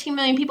of 13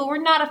 million people were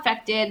not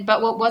affected,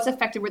 but what was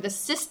affected were the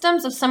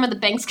systems of some of the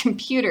bank's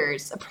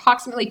computers,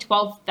 approximately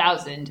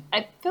 12,000.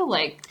 I feel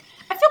like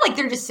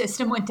their just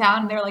system went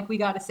down, and they're like, we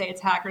got to say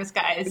it's hackers,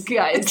 guys.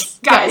 Guys.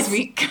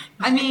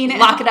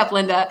 Lock it up,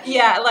 Linda.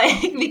 Yeah,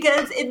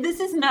 because this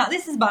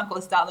is Banco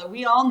Estado.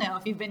 We all know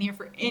if you've been here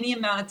for any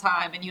amount of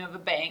time and you have a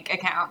bank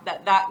account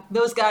that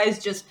those guys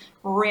just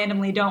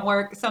randomly don't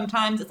work.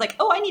 Sometimes it's like,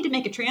 oh, I need to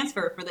make a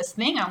transfer for this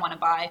thing I want to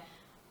buy.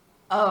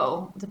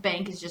 Oh, the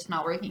bank is just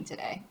not working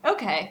today.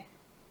 Okay.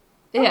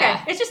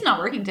 Yeah. It's just not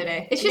working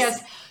today.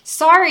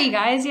 Sorry,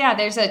 guys. Yeah,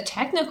 there's a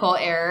technical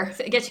error.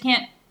 So I guess you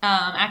can't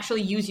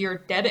actually use your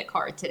debit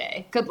card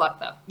today. Good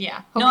luck, though.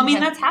 Yeah.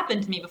 That's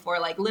happened to me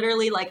before. Like,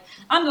 literally, like,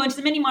 I'm going to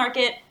the mini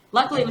market.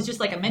 Luckily, it was just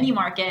like a mini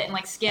market and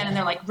like scan, and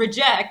they're like,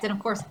 reject. And of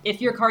course,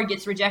 if your card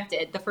gets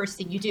rejected, the first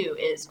thing you do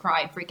is cry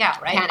and freak out,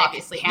 right? Panic.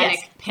 Obviously.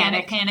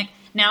 Panic.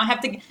 Now I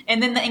have to,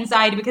 and then the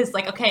anxiety because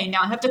like, okay,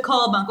 now I have to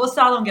call Banco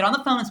Estado and get on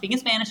the phone and speak in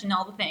Spanish and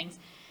all the things.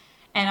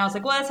 And I was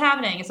like, what's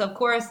happening? And so of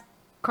course,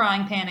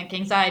 crying, panic,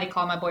 anxiety,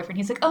 call my boyfriend.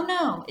 He's like, oh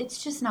no,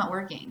 it's just not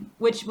working,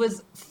 which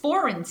was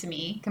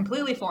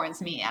completely foreign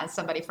to me as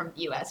somebody from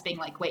the U.S. being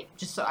like, wait, I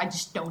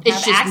just don't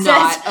have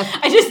access.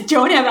 I just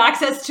don't have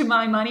access to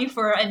my money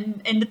for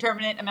an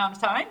indeterminate amount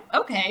of time.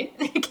 Okay.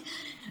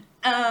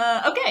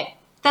 Okay.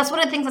 That's one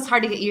of the things that's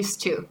hard to get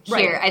used to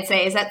here, I'd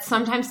say, is that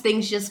sometimes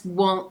things just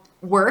won't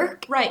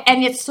work. Right.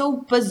 And it's so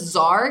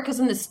bizarre because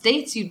in the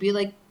States you'd be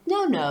like,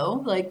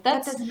 no, like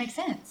that doesn't make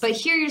sense. But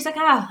here you're just like,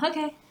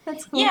 okay.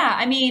 That's cool. Yeah,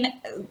 I mean,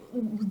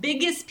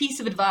 biggest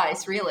piece of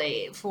advice,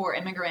 really, for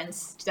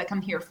immigrants that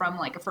come here from,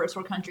 like, a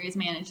first-world country is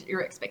manage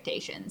your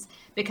expectations.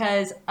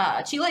 Because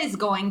Chile is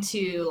going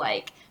to,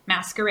 like,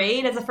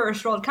 masquerade as a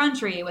first-world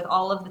country with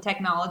all of the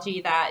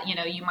technology that,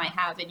 you might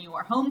have in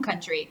your home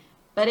country.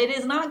 But it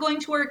is not going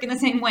to work in the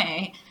same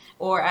way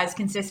or as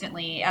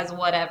consistently as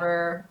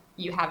whatever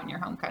you have in your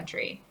home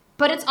country.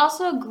 But it's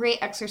also a great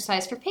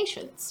exercise for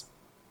patience.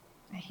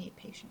 I hate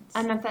patience.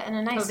 I meant that in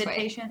a nice way. COVID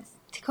patience?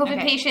 COVID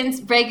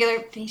patients,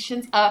 regular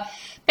patients,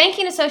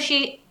 Banking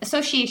Association,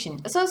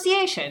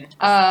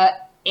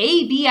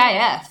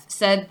 ABIF,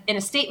 said in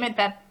a statement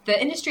that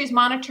the industry is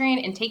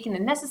monitoring and taking the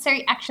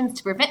necessary actions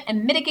to prevent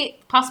and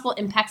mitigate possible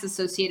impacts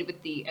associated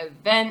with the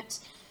event.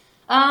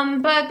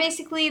 But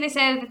basically, they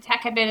said the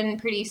attack had been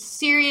pretty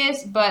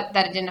serious, but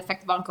that it didn't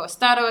affect the Banco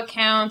Estado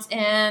accounts,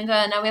 and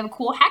now we have a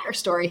cool hacker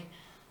story.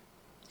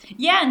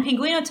 Yeah, and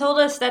Pinguino told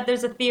us that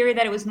there's a theory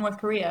that it was North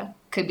Korea.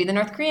 Could be the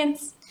North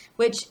Koreans.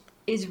 Which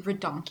is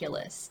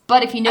redonkulous.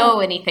 But if you know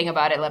anything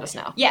about it, let us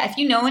know. Yeah, if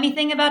you know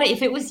anything about it,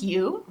 if it was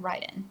you,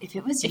 write in. If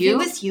it was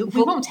you,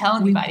 we won't tell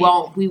anybody.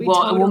 We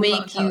won't. Totally we'll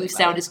make you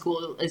sound as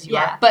cool as you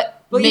are.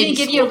 But we'll even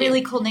give you a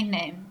really cool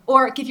nickname.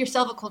 Or give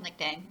yourself a cool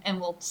nickname, and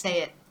we'll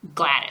say it.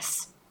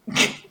 Gladys.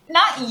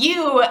 Not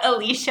you,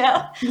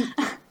 Alicia.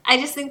 I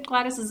just think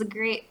Gladys is a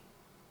great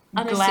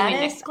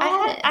Gladys.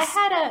 I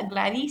had a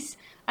Gladys.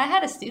 I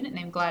had a student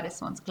named Gladys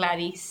once.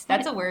 Gladys.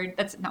 That's a word.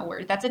 That's not a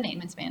word. That's a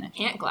name in Spanish.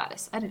 Aunt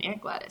Gladys. I had an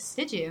Aunt Gladys.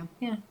 Did you?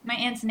 Yeah. My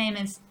aunt's name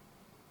is...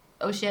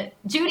 Oh, shit.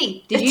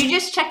 Judy. Did you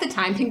just check the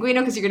time, Pinguino,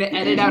 because you're going to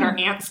edit out our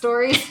aunt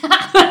stories?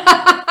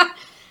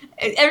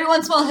 Every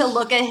once in a while, he'll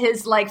look at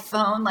his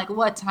phone,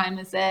 what time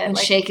is it? And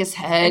shake his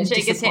head. And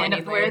shake his hand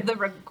of where the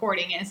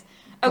recording is.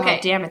 Okay.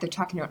 God damn it, they're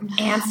talking about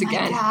ants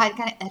again. Oh, my God.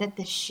 Gotta edit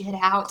this shit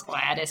out.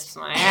 Gladys,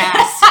 my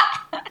ass.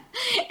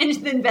 And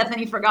then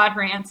Bethany forgot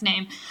her aunt's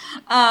name.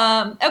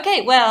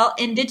 Okay, well,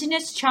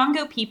 indigenous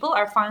Chango people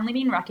are finally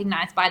being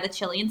recognized by the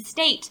Chilean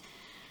state.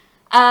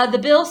 The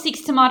bill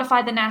seeks to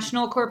modify the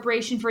National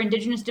Corporation for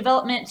Indigenous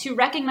Development to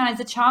recognize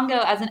the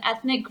Chango as an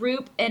ethnic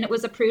group, and it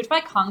was approved by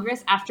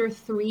Congress after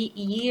 3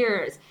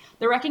 years.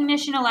 The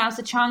recognition allows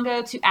the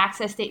Chango to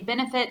access state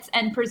benefits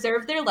and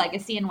preserve their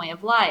legacy and way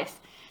of life.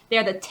 They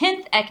are the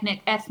 10th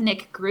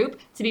ethnic group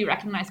to be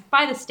recognized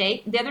by the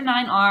state. The other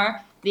 9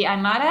 are the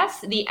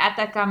Aymaras, the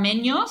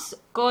Atacameños,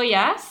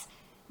 Coyas,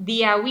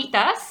 the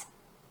Ahuitas,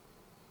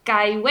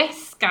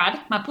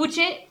 Caihuescar,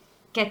 Mapuche,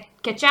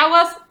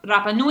 Quechawas,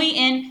 Rapa Nui,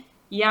 and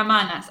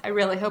Yamanas.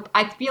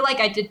 I feel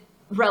like I did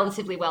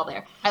relatively well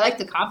there. I like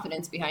the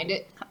confidence behind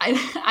it. I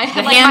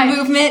had the hand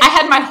movement. I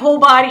had my whole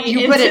body.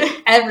 You put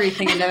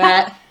everything into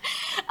that.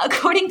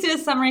 According to a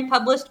summary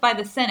published by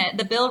the Senate,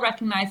 the bill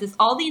recognizes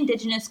all the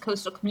indigenous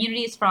coastal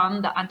communities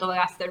from the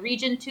Antofagasta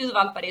region to the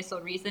Valparaiso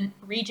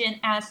region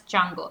as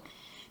Chango.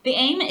 The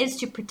aim is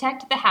to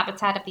protect the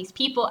habitat of these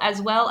people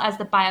as well as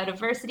the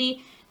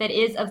biodiversity that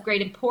is of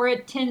great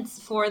importance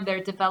for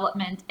their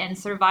development and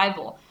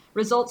survival.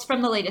 Results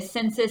from the latest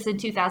census in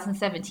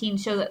 2017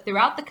 show that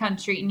throughout the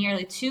country,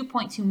 nearly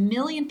 2.2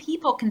 million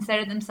people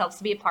consider themselves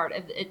to be a part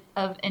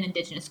of an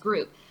indigenous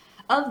group.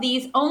 Of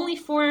these, only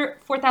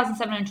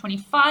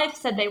 4,725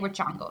 said they were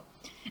Chango.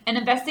 An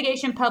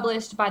investigation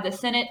published by the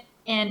Senate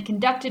and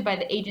conducted by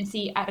the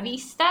agency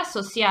Arista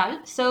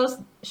Social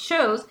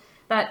shows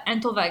that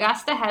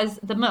Antofagasta has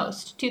the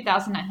most,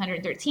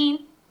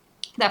 2,913,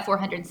 that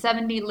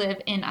 470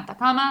 live in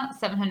Atacama,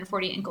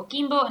 740 in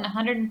Coquimbo, and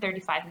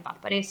 135 in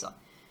Valparaiso.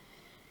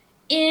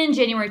 In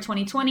January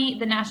 2020,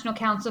 the National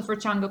Council for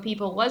Chango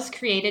People was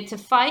created to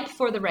fight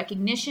for the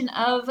recognition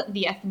of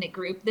the ethnic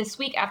group. This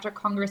week, after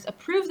Congress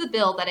approved the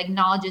bill that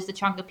acknowledges the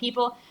Chango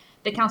people,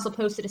 the council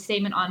posted a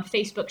statement on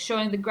Facebook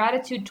showing the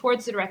gratitude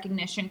towards the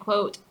recognition.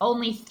 Quote,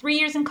 only 3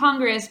 years in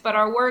Congress, but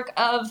our work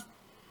of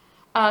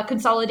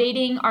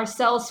consolidating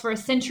ourselves for a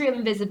century of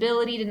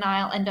invisibility,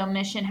 denial, and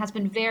omission has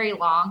been very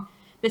long.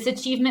 This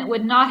achievement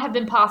would not have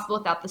been possible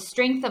without the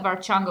strength of our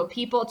Chango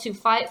people to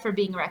fight for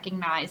being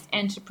recognized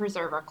and to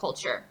preserve our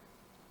culture.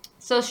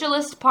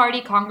 Socialist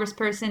Party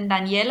Congressperson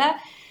Daniela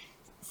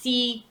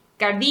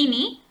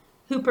Cicardini,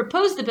 who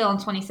proposed the bill in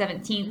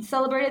 2017,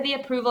 celebrated the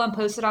approval and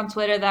posted on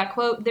Twitter that,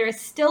 quote, there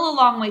is still a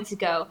long way to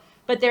go,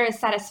 but there is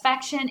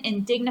satisfaction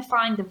in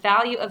dignifying the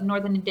value of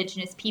northern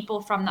indigenous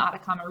people from the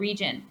Atacama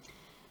region.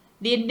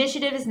 The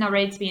initiative is now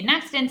ready to be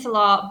enacted into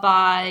law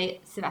by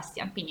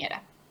Sebastián Piñera.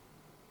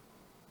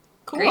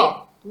 Cool. Great.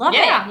 Love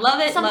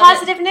it. Some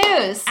positive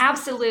news.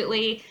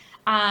 Absolutely.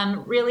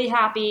 Really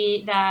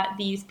happy that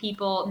these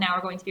people now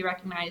are going to be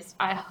recognized.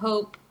 I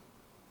hope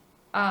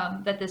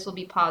that this will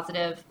be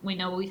positive. We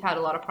know we've had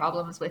a lot of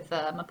problems with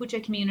the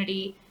Mapuche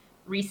community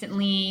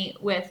recently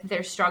with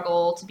their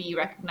struggle to be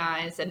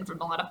recognized and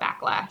from a lot of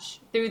backlash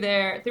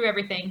through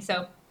everything.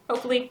 So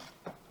hopefully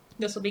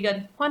this will be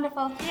good.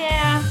 Wonderful.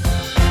 Yeah.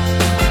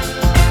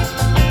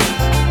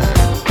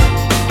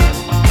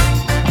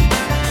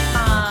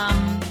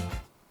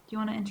 Do you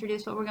want to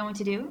introduce what we're going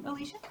to do,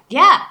 Alicia?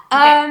 Yeah.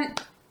 Okay.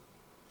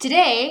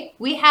 Today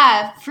we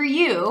have for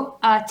you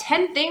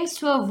 10 things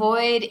to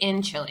avoid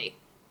in Chile.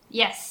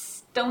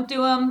 Yes. Don't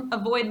do them.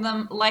 Avoid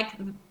them like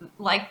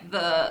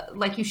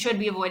you should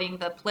be avoiding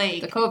the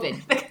plague. The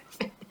COVID.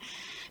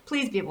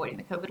 Please be avoiding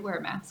the COVID. Wear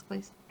a mask,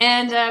 please.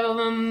 And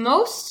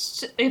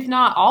most, if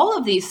not all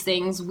of these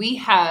things, we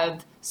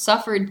have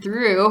suffered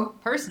through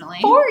personally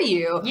for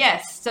you.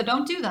 Yes. So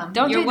don't do them.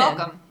 You're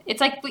welcome. Them. It's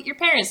like what your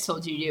parents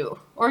told you to do.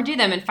 Or do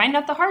them and find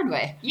out the hard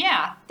way.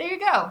 Yeah. There you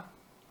go.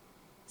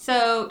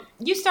 So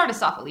you start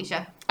us off,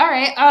 Alicia. All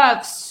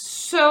right.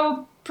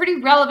 So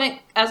pretty relevant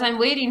as I'm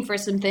waiting for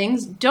some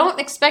things. Don't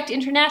expect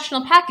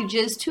international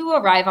packages to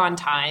arrive on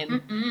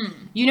time. Mm-mm.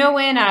 You know,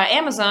 when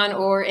Amazon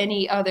or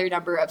any other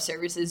number of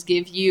services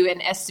give you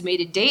an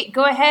estimated date,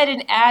 go ahead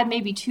and add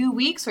maybe 2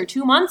 weeks or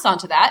 2 months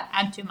onto that.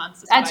 Add 2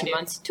 months. Add 2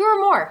 months. 2 or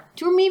more.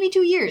 2 or maybe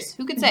 2 years.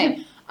 Who could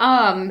say?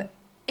 And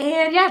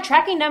yeah,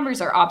 tracking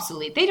numbers are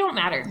obsolete. They don't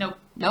matter. Nope.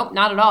 Nope,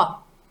 not at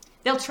all.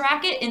 They'll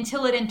track it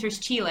until it enters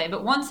Chile,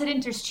 but once it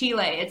enters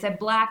Chile, it's a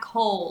black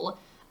hole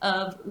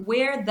of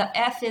where the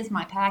F is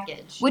my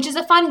package. Which is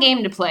a fun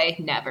game to play.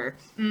 Never.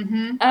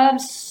 Mm-hmm.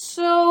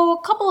 So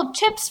a couple of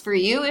tips for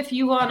you if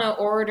you want to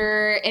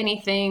order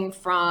anything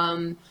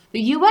from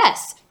the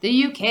US,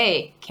 the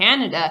UK,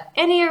 Canada,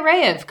 any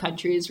array of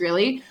countries,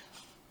 really.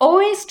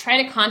 Always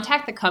try to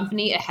contact the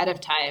company ahead of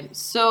time.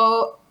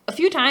 So a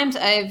few times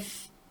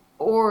I've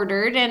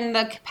ordered and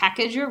the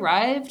package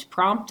arrived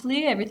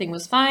promptly. Everything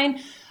was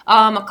fine.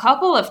 A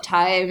couple of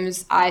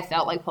times I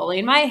felt like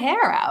pulling my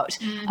hair out.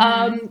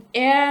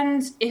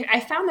 And I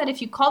found that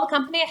if you call the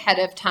company ahead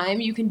of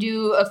time, you can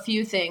do a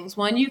few things.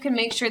 One, you can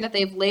make sure that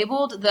they've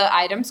labeled the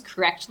items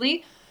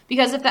correctly.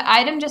 Because if the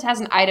item just has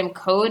an item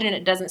code and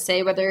it doesn't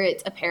say whether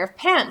it's a pair of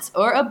pants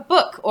or a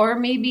book or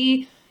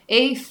maybe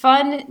a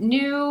fun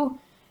new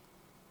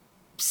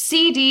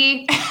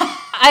CD,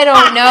 I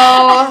don't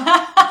know.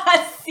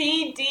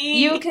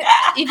 CD. You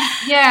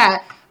can,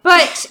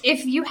 but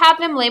if you have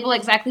them label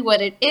exactly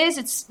what it is,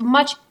 it's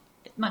much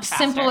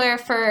simpler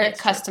for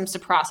customs to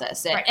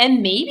process it. Right.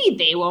 And maybe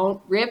they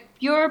won't rip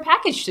your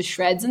package to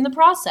shreds in the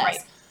process.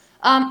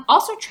 Right.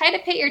 Also, try to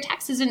pay your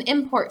taxes and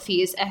import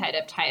fees ahead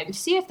of time.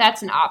 See if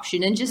that's an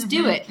option and just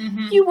do it.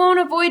 You won't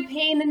avoid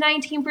paying the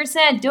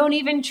 19%. Don't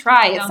even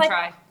try. It's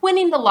like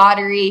winning the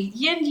lottery,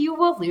 and you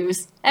will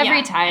lose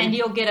every time. And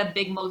you'll get a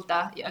big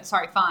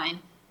fine.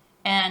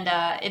 And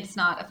it's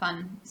not a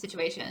fun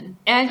situation.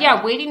 And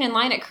waiting in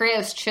line at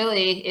Correos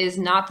Chile is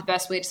not the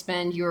best way to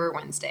spend your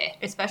Wednesday.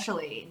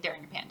 Especially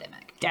during a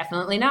pandemic.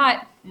 Definitely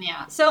not.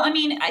 Yeah. So, I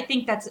mean, I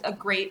think that's a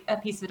great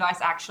piece of advice,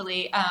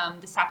 actually.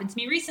 This happened to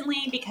me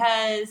recently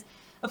because,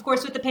 of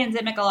course, with the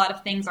pandemic, a lot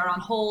of things are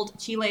on hold.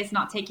 Chile is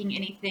not taking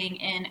anything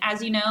in.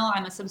 As you know,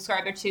 I'm a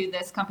subscriber to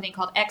this company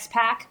called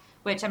XPack,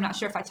 which I'm not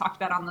sure if I talked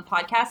about on the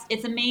podcast.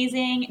 It's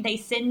amazing. They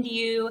send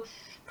you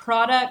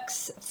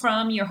products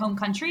from your home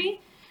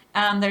country.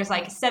 There's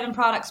like 7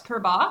 products per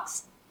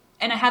box,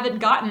 and I haven't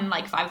gotten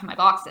like 5 of my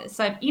boxes.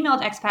 So I've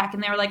emailed XPack,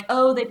 and they were like,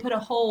 oh, they put a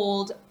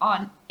hold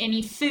on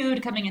any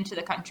food coming into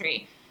the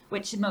country,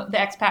 which the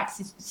XPack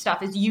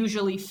stuff is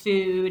usually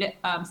food,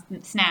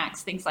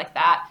 snacks, things like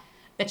that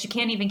you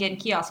can't even get in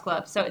Kiosk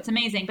Club. So it's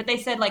amazing. But they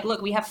said, like,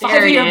 look, we have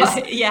 5 year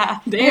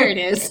There it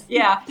is.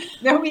 Yeah.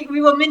 No, we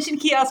will mention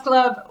Kiosk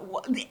Club.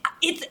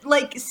 It's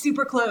like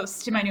super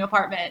close to my new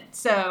apartment.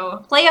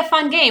 So play a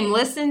fun game.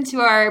 Listen to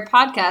our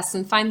podcast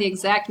and find the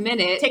exact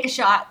minute. Take a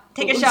shot.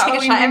 Take a shot.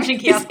 Mention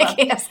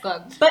Kiosk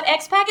Club. But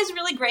XPack is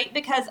really great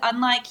because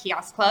unlike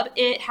Kiosk Club,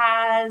 it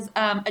has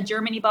a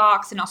Germany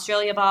box, an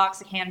Australia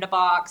box, a Canada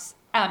box.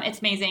 It's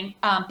amazing.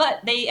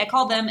 But I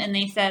called them and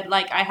they said,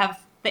 like, I have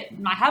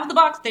the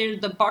box.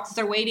 The boxes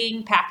are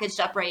waiting, packaged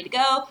up, ready to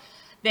go.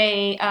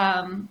 They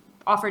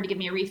offered to give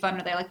me a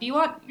refund. Or they're like, do you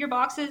want your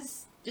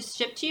boxes just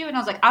shipped to you? And I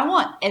was like, I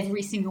want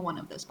every single one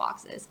of those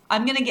boxes.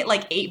 I'm going to get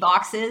like 8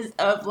 boxes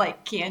of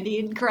like candy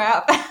and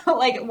crap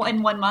like in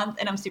 1 month.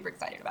 And I'm super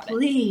excited about it.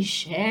 Please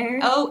share.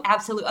 Oh,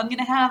 absolutely. I'm going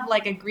to have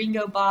like a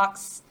Gringo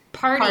box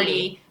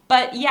party.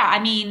 But yeah, I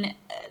mean,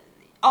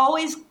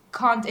 always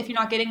if you're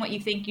not getting what you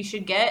think you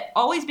should get,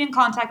 always be in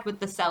contact with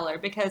the seller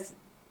because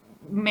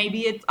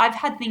maybe I've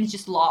had things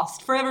just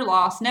forever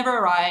lost, never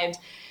arrived.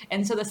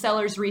 And so the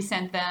sellers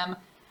resent them.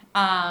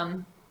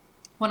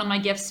 One of my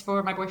gifts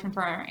for my boyfriend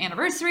for our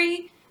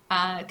anniversary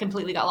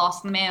completely got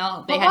lost in the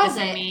mail. They had to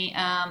send me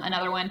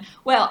another one.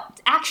 Well,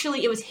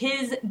 actually, it was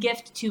his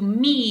gift to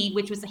me,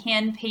 which was a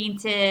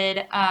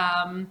hand-painted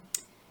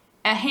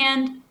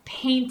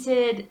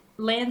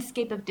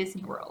landscape of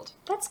Disney World.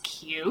 That's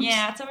cute.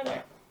 Yeah, it's over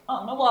there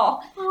on the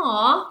wall.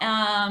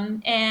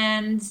 Aww.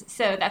 And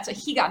so that's what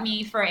he got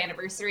me for our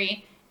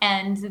anniversary.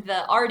 And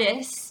the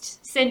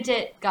artist sent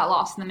it, got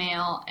lost in the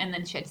mail, and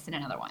then she had to send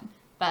another one.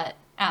 But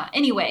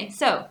anyway,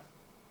 so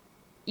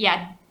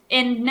yeah,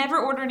 and never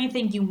order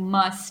anything you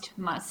must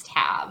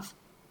have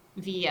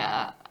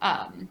via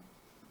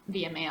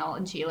mail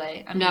in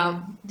Chile. I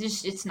mean,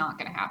 it's not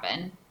going to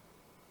happen.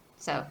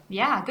 So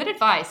yeah, good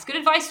advice. Good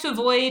advice to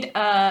avoid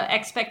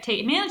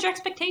manage your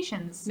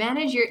expectations.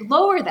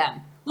 Lower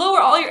them.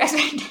 Lower all your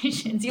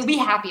expectations. You'll be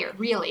happier,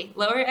 really.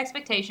 Lower your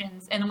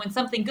expectations. And when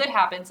something good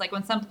happens, like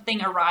when something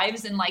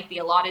arrives in like the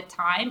allotted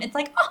time, it's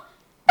like, oh,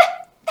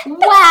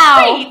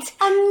 wow, great.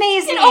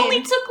 Amazing. It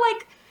only took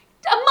like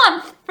a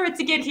month for it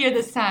to get here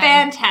this time.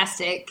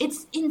 Fantastic.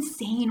 It's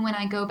insane when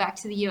I go back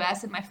to the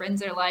U.S. and my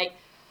friends are like,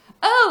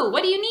 oh,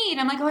 what do you need?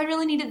 I'm like, oh, I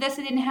really needed this.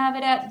 I didn't have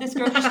it at this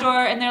grocery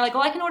store. And they're like,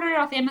 well, I can order it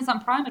off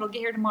Amazon Prime. It'll get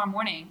here tomorrow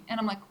morning. And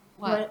I'm like,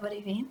 what? What do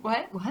you mean?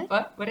 What?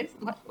 What is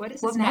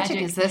this? What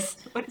magic is this?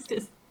 What is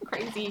this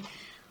crazy?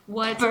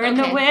 Burn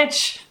the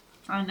witch.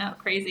 Oh no,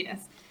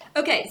 craziness.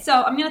 Okay,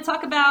 so I'm going to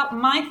talk about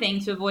my thing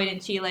to avoid in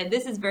Chile.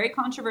 This is very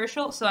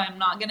controversial, so I'm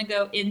not going to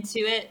go into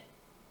it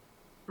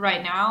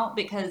right now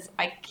because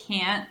I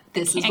can't.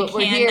 This is what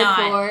we're here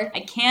for.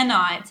 I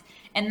cannot.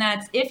 And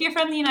that's, if you're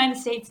from the United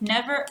States,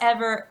 never,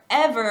 ever,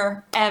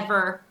 ever,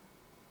 ever,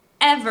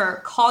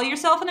 ever call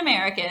yourself an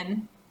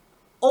American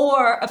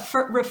or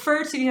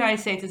refer to the United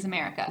States as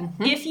America.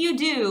 Mm-hmm. If you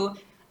do,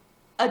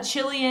 a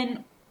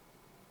Chilean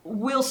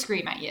will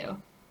scream at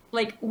you.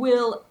 Like,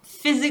 will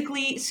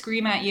physically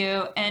scream at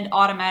you and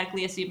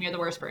automatically assume you're the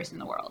worst person in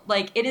the world.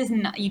 Like, it is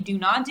not, you do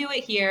not do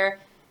it here.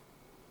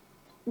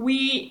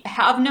 We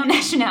have no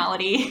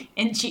nationality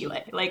in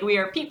Chile. Like, we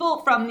are people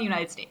from the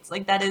United States.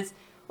 Like, that is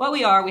what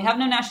we are. We have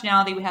no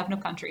nationality. We have no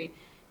country.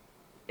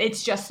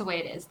 It's just the way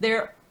it is.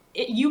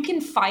 You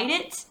can fight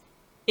it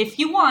if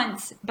you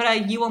want,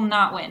 but you will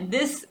not win.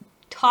 This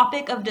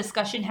topic of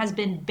discussion has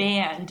been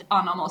banned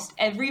on almost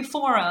every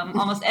forum,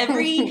 almost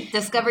every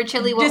Discover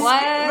Chile what?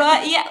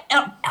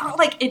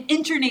 Like in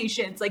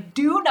internations, like,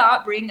 do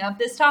not bring up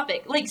this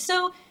topic. Like,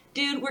 so,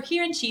 dude, we're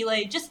here in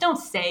Chile. Just don't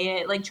say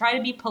it. Like, try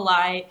to be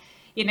polite.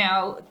 You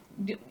know,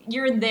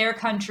 you're in their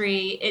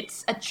country.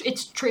 It's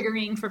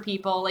triggering for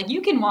people. Like,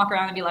 you can walk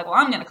around and be like, well,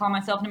 I'm going to call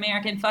myself an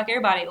American. Fuck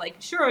everybody. Like,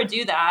 sure,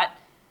 do that.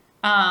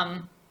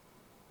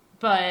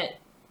 But,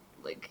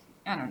 like,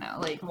 I don't know.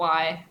 Like,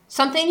 why?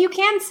 Something you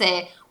can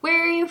say.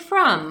 Where are you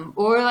from?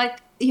 Or, like,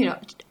 you know,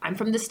 I'm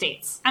from the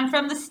States. I'm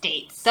from the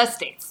States. The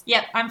States.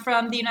 Yep, I'm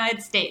from the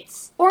United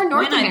States. Or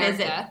North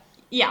America.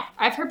 Yeah.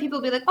 I've heard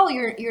people be like, oh,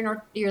 you're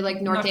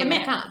like North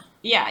American.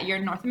 Yeah, you're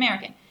North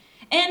American.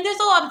 And there's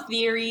a lot of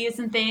theories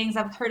and things.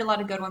 I've heard a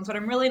lot of good ones, but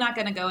I'm really not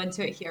going to go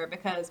into it here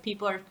because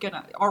people are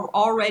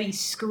already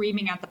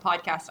screaming at the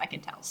podcast, I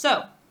can tell.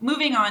 So,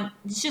 moving on,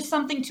 it's just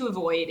something to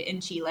avoid in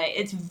Chile.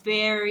 It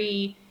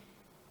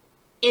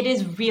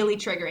is really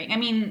triggering. I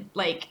mean,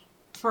 like,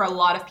 for a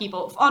lot of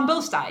people on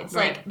both sides,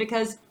 right. Like,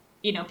 because,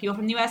 you know, people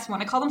from the U.S.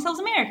 want to call themselves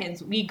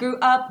Americans. We grew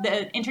up,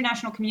 the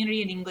international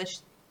community in English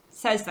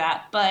says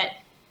that, but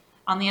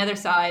on the other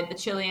side, the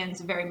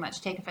Chileans very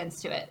much take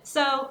offense to it.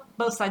 So,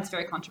 both sides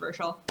very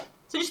controversial.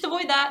 So, just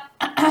avoid that.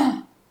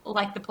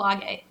 Like the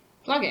plage.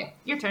 Plage.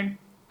 Your turn.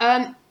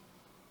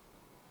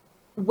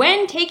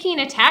 When taking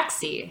a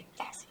taxi,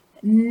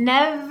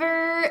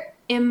 never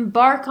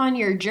embark on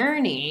your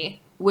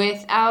journey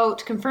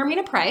without confirming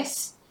a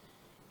price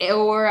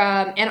or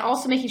and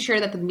also making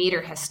sure that the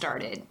meter has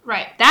started.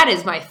 Right. That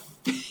is my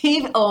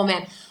favorite. Oh,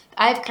 man.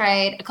 I've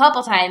cried a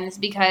couple times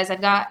because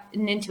I've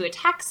gotten into a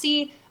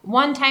taxi.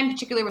 One time in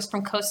particular was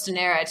from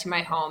Costanera to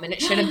my home, and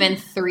it should have been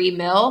 $3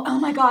 mil. Oh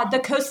my God, the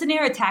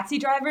Costanera taxi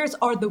drivers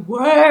are the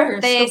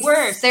worst. The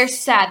worst. They're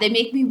sad. They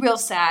make me real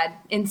sad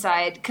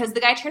inside because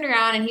the guy turned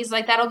around and he's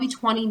like, that'll be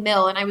 20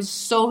 mil. And I was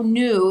so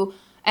new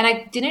and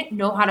I didn't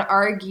know how to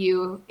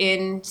argue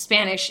in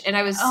Spanish. And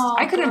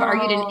I couldn't have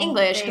argued in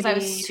English because I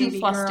was too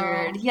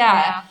flustered.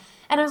 Yeah.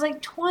 And I was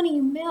like, 20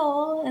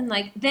 mil? And,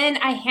 like, then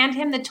I hand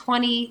him the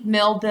 20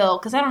 mil bill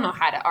because I don't know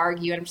how to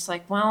argue. And I'm just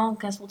like, well,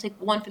 guess we'll take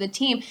one for the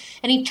team.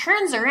 And he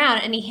turns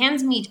around and he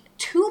hands me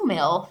 2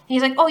 mil. And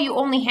he's like, oh, you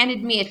only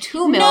handed me a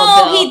 2 mil bill.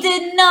 No, he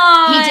did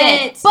not. He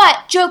did.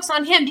 But joke's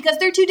on him because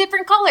they're 2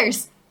 different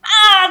colors.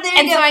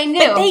 There you go. So I knew.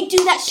 But they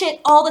do that shit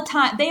all the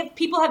time.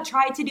 People have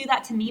tried to do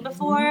that to me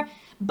before,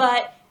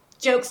 but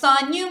joke's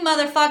on you,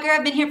 motherfucker.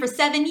 I've been here for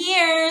 7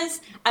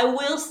 years. I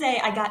will say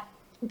I got...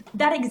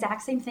 That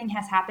exact same thing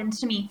has happened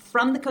to me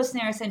from the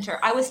Costanera Center.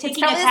 I was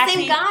taking a taxi.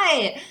 The same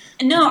guy.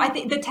 No, I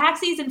think the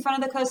taxis in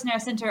front of the Costanera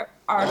Center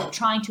are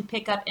trying to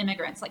pick up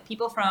immigrants, like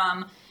people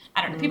from,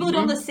 I don't know, people who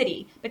don't know the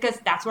city, because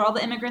that's where all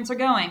the immigrants are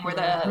going, where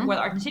the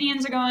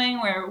Argentinians are going,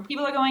 where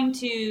people are going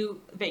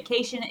to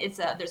vacation.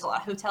 There's a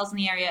lot of hotels in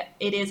the area.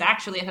 It is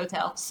actually a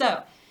hotel.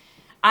 So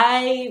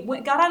I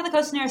got out of the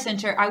Costanera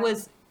Center. I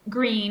was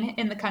green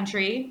in the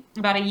country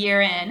about a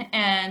year in,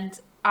 and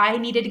I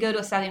needed to go to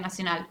Estadio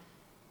Nacional.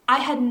 I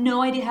had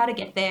no idea how to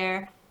get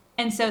there.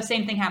 And so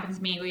same thing happened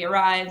to me. We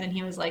arrived and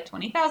he was like,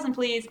 20,000,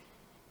 please.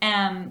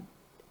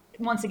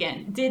 Once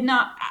again,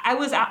 I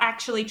was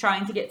actually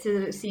trying to get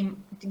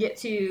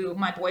to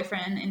my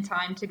boyfriend in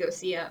time to go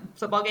see a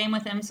football game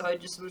with him. So I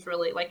just was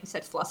really, like you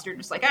said, flustered,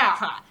 just like,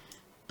 ah.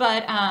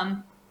 But,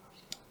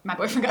 my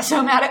boyfriend got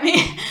so mad at me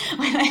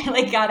when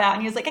I got out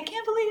and he was like, I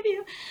can't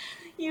believe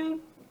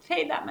you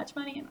paid that much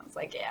money. And I was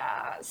like,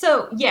 yeah.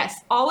 So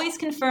yes, always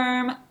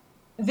confirm.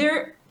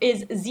 There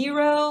is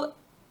zero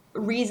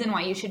reason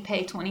why you should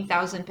pay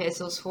 20,000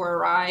 pesos for a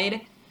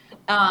ride,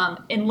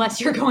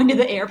 unless you're going to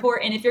the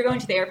airport. And if you're going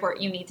to the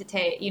airport, you need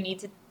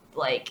to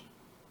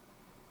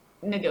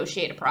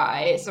negotiate a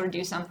price or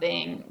do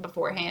something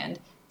beforehand.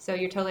 So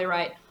you're totally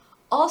right.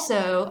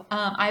 Also,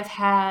 I've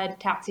had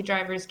taxi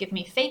drivers give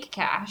me fake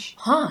cash.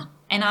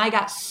 And I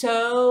got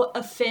so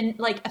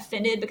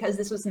offended because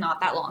this was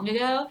not that long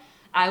ago.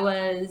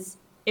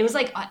 It was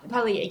like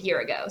probably a year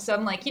ago. So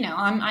I'm like,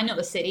 I know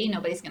the city.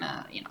 Nobody's going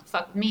to,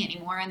 fuck with me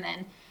anymore. And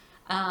then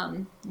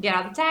get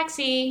out of the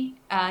taxi.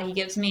 He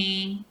gives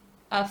me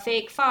a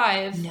fake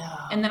 5. No.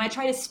 And then I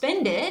try to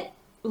spend it.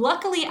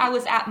 Luckily, I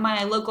was at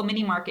my local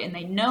mini market and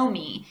they know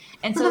me.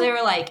 And so they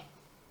were like,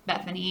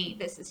 Bethany,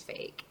 this is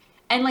fake.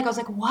 And like, I was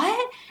like,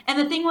 what? And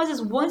the thing was,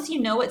 is once you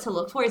know what to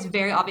look for, it's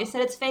very obvious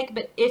that it's fake.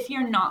 But if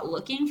you're not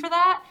looking for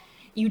that,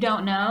 you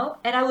don't know.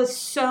 And I was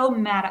so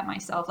mad at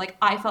myself. Like,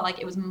 I felt like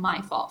it was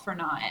my fault for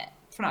not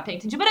paying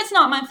attention. But it's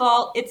not my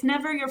fault. It's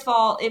never your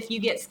fault if you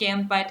get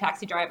scammed by a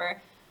taxi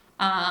driver.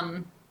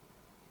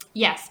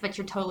 Yes, but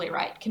you're totally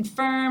right.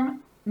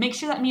 Confirm. Make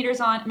sure that meter's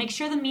on. Make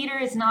sure the meter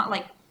is not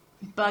like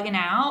bugging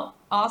out.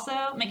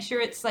 Also, make sure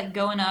it's like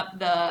going up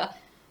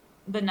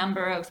the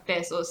number of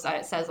pesos that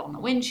it says on the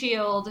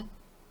windshield.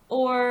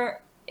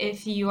 Or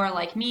if you are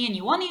like me and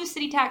you want to use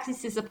city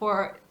taxis to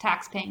support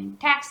tax-paying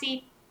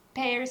taxi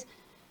payers,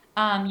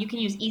 you can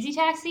use Easy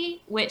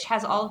Taxi, which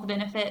has all of the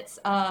benefits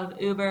of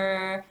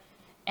Uber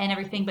and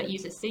everything, but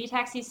uses city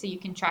taxis, so you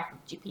can track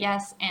with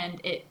GPS, and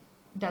it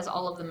does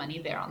all of the money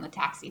there on the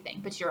taxi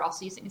thing. But you're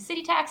also using a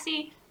city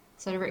taxi,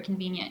 so they're very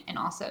convenient, and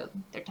also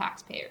they're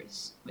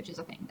taxpayers, which is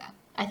a thing that...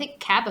 I think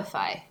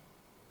Cabify,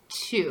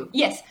 too.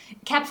 Yes,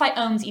 Cabify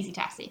owns Easy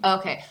Taxi.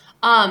 Okay.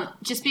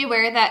 Just be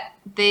aware that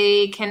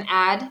they can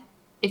add,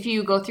 if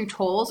you go through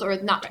tolls,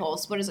 or not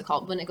tolls, what is it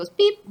called? When it goes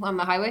beep on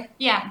the highway?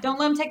 Yeah, don't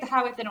let them take the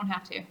highway if they don't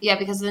have to. Yeah,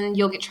 because then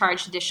you'll get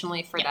charged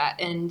additionally for that.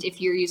 And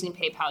if you're using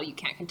PayPal, you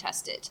can't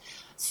contest it.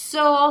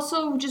 So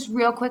also, just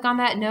real quick on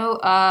that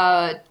note,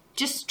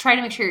 just try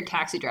to make sure your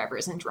taxi driver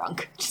isn't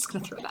drunk. Just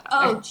going to throw that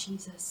out there. Oh,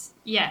 Jesus.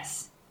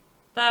 Yes.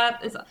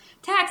 That is...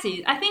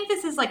 Taxis. I think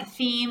this is like a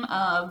theme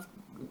of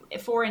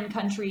foreign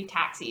country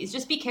taxis.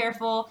 Just be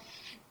careful.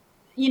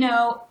 You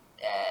know,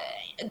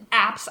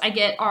 apps I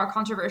get are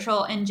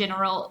controversial in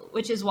general,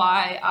 which is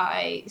why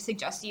I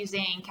suggest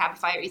using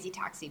Cabify or Easy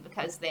Taxi,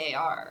 because they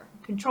are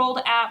controlled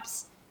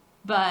apps,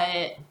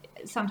 but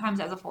sometimes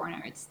as a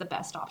foreigner, it's the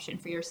best option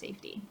for your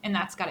safety. And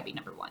that's got to be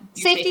number one.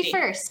 Safety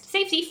first.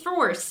 Safety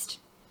first.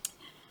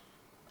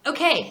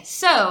 Okay,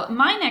 so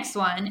my next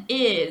one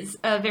is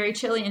a very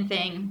Chilean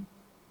thing.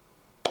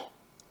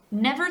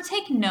 Never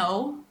take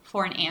no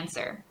for an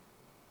answer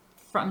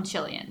from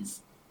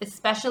Chileans,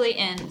 especially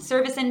in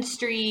service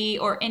industry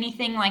or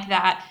anything like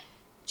that.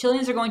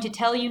 Chileans are going to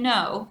tell you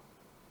no,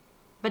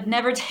 but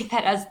never take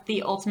that as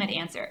the ultimate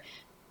answer.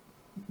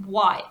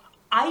 Why?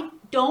 I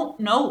don't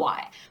know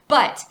why.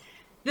 But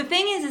the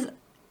thing is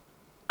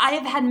I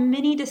have had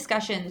many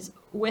discussions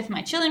with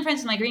my Chilean friends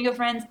and my gringo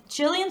friends.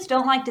 Chileans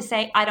don't like to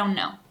say, I don't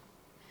know.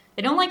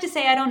 They don't like to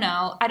say, I don't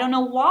know. I don't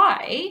know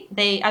why.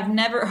 I've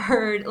never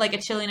heard like a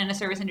Chilean in a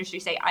service industry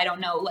say, I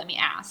don't know, let me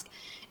ask.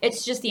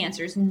 It's just the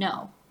answer is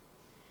no.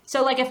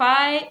 So like oh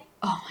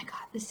my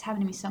God, this has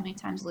happened to me so many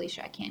times,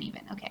 Alicia, I can't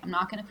even. Okay, I'm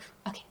not going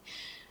to, okay.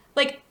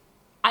 Like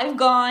I've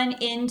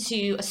gone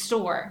into a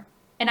store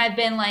and I've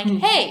been like,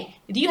 hey,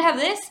 do you have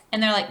this?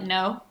 And they're like,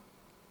 no.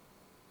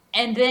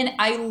 And then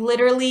I'm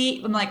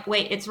like,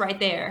 wait, it's right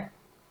there.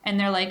 And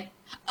they're like,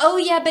 oh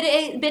yeah, but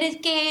es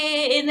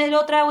que en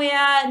el otra wea,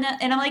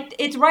 and I'm like,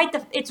 it's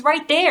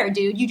right there,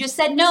 dude. You just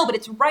said no, but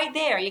it's right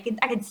there. I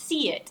can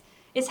see it.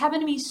 It's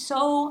happened to me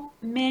so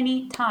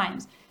many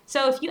times.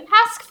 So if you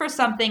ask for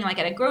something like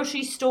at a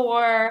grocery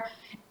store,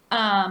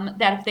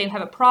 that if they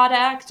have a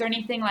product or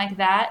anything like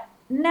that,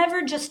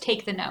 never just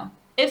take the no.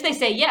 If they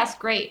say yes,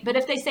 great. But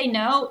if they say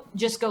no,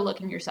 just go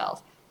looking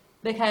yourself.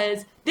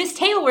 Because this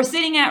table we're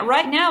sitting at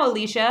right now,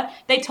 Alicia,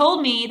 they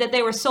told me that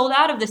they were sold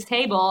out of this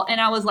table,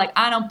 and I was like,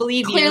 I don't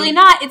believe you. Clearly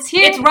not. It's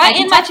here. It's right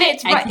in my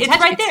face. It's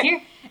right there.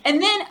 Here.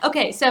 And then,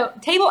 okay, so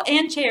table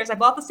and chairs I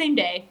bought the same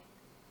day,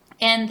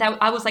 and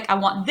I was like, I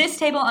want this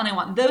table and I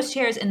want those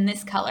chairs in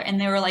this color. And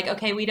they were like,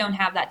 okay, we don't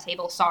have that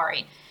table.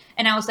 Sorry.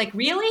 And I was like,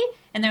 really?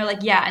 And they're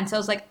like, yeah. And so I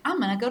was like, I'm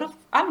going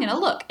to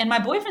look. And my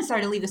boyfriend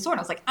started to leave the store, and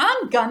I was like,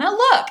 I'm going to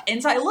look.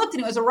 And so I looked,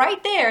 and it was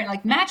right there, and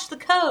like matched the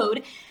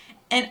code.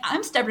 And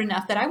I'm stubborn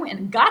enough that I went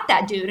and got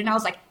that dude. And I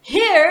was like,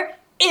 here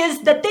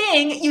is the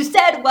thing you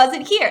said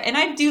wasn't here. And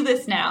I do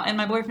this now. And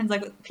my boyfriend's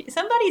like,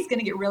 somebody's going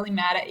to get really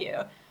mad at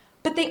you.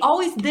 But they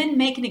always then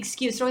make an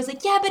excuse. They're always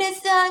like, yeah, but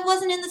it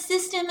wasn't in the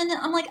system. And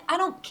I'm like, I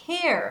don't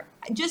care.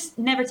 Just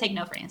never take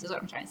no for answers is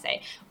what I'm trying to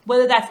say.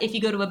 Whether that's if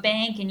you go to a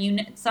bank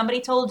and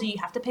somebody told you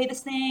have to pay this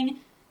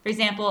thing. For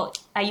example,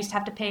 I used to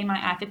have to pay my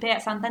AFP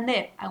at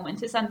Santander. I went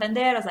to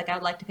Santander. I was like, I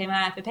would like to pay my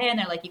AFP. And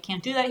they're like, you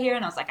can't do that here.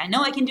 And I was like, I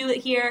know I can do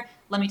it here.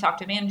 Let me talk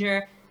to a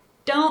manager.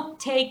 Don't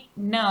take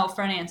no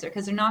for an answer,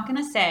 because they're not going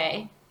to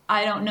say,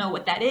 I don't know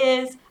what that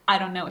is. I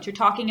don't know what you're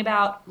talking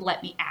about.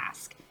 Let me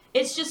ask.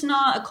 It's just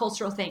not a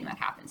cultural thing that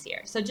happens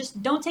here. So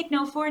just don't take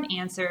no for an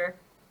answer.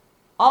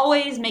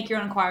 Always make your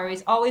own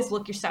inquiries. Always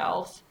look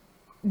yourself.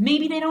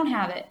 Maybe they don't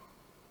have it,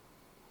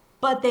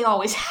 but they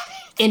always have it.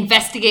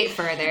 Investigate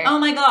further. Oh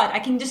my God, I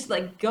can just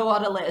like go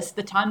out a list.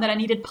 The time that I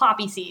needed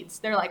poppy seeds.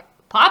 They're like,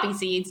 poppy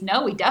seeds?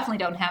 No, we definitely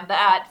don't have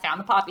that.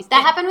 Found the poppy seeds.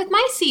 That happened with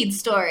my seed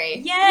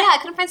story. Yeah. I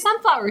couldn't find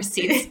sunflower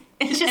seeds.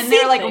 And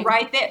they're like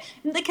right there.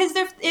 Because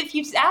if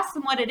you ask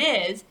them what it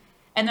is,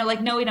 and they're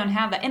like, no, we don't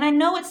have that. And I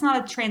know it's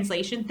not a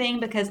translation thing,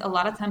 because a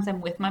lot of times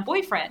I'm with my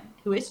boyfriend,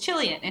 who is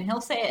Chilean, and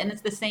he'll say it, and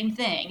it's the same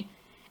thing.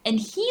 And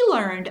he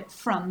learned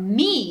from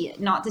me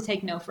not to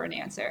take no for an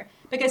answer,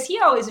 because he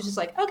always was just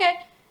like, okay.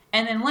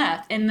 and then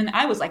left. And then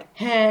I was like,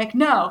 heck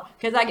no,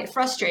 because I get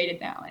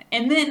frustrated now.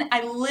 And then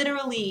I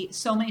literally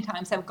so many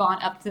times have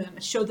gone up to them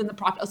and showed them the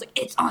product. I was like,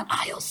 it's on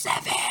aisle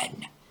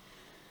 7.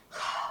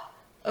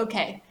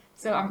 Okay,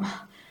 so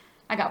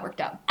I got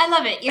worked up. I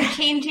love it. You're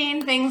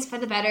changing things for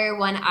the better,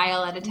 one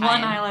aisle at a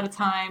time. One aisle at a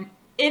time.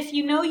 If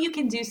you know you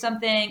can do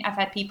something, I've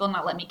had people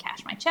not let me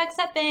cash my checks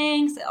at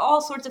banks,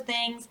 all sorts of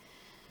things.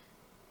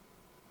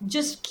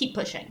 Just keep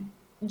pushing.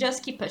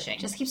 Just keep pushing.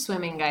 Just keep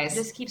swimming, guys.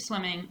 Just keep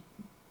swimming.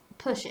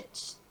 Push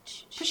it.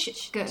 Push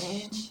it. Good.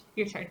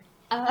 Your turn.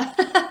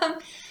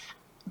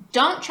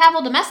 Don't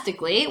travel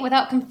domestically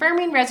without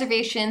confirming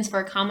reservations for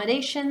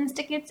accommodations,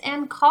 tickets,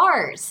 and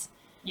cars.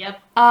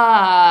 Yep.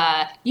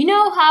 You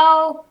know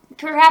how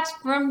perhaps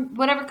from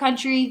whatever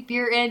country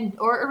you're in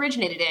or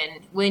originated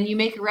in, when you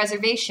make a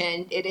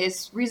reservation, it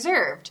is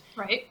reserved.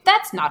 Right.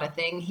 That's not a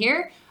thing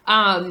here.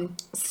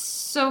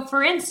 So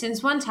for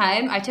instance, one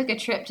time I took a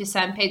trip to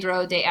San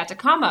Pedro de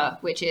Atacama,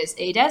 which is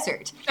a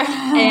desert,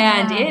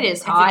 and it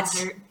is hot.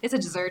 It's a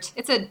dessert.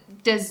 It's a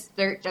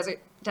desert.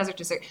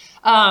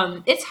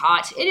 It's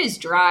hot. It is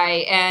dry,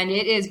 and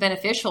it is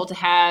beneficial to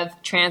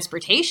have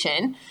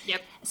transportation.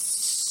 Yep.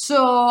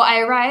 So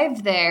I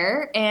arrived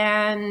there,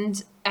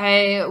 and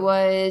I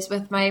was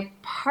with my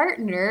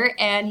partner,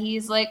 and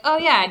he's like, oh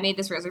yeah, I made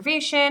this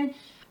reservation.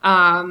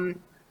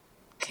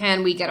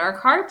 Can we get our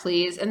car,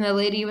 please? And the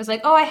lady was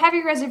like, oh, I have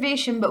your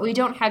reservation, but we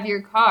don't have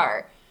your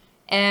car.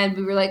 And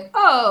we were like,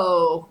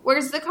 oh,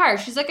 where's the car?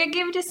 She's like, I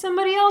gave it to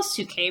somebody else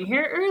who came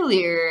here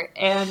earlier.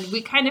 And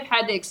we kind of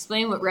had to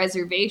explain what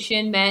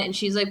reservation meant. And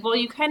she's like, well,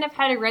 you kind of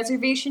had a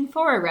reservation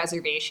for a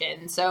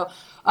reservation. So,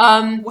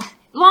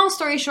 long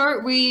story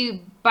short,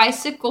 we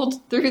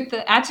bicycled through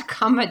the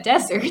Atacama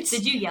Desert.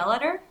 Did you yell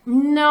at her?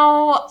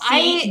 No.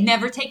 See, I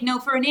never take no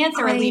for an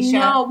answer, Alicia.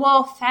 No,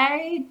 well,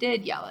 Faye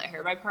did yell at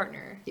her. My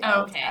partner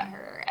yelled at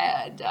her.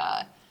 And,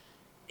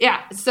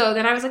 yeah, so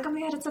then I was like, oh my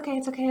God, it's okay.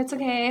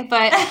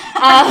 But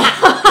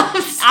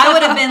I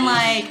would have been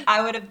like,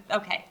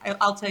 okay,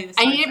 I'll tell you this.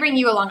 I need to bring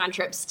you along on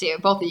trips too,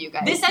 both of you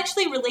guys. This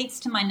actually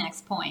relates to my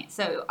next point,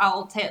 so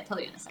I'll tell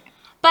you in a second.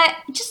 But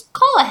just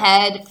call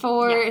ahead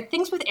for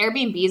things with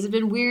Airbnbs have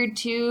been weird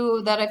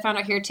too that I found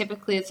out here.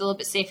 Typically it's a little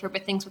bit safer,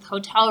 but things with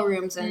hotel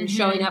rooms and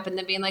showing up and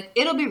then being like,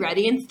 it'll be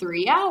ready in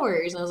 3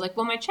 hours. And I was like,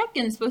 well, my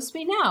check-in's supposed to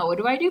be now. What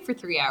do I do for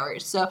 3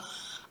 hours? So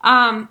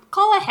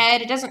call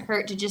ahead. It doesn't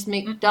hurt to just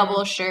make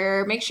double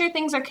sure. Make sure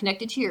things are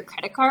connected to your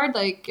credit card,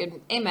 like an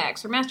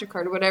Amex or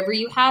MasterCard or whatever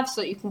you have, so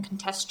that you can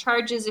contest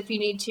charges if you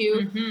need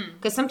to.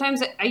 Because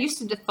sometimes I used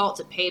to default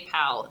to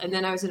PayPal, and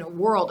then I was in a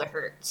world of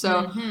hurt.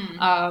 So,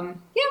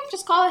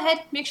 just call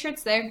ahead. Make sure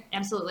it's there.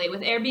 Absolutely. With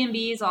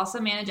Airbnbs,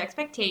 also manage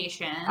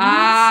expectations.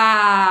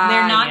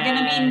 They're not going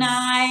to be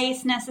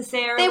nice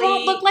necessarily. They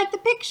won't look like the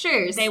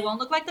pictures.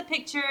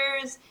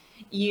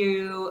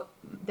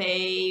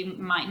 They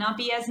might not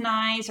be as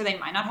nice, or they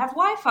might not have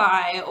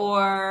Wi-Fi,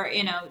 or,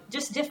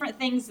 just different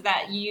things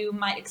that you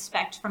might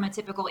expect from a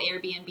typical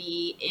Airbnb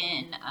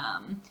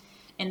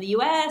in the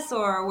US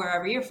or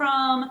wherever you're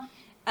from,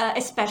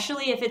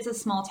 especially if it's a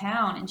small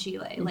town in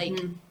Chile.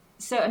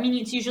 So, I mean,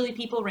 it's usually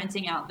people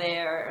renting out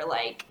there,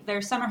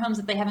 their summer homes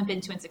that they haven't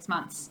been to in 6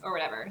 months or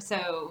whatever.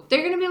 So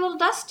they're going to be a little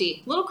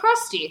dusty, a little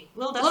crusty, a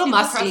little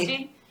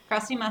musty.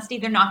 Crusty, musty.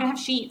 They're not going to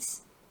have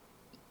sheets.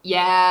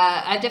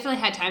 Yeah, I've definitely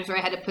had times where I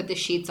had to put the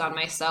sheets on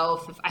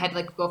myself if I had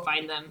to go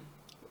find them.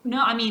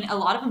 No, I mean, a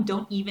lot of them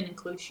don't even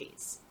include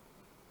sheets.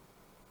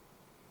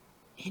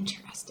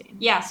 Interesting.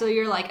 Yeah, so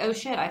you're like, oh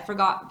shit, I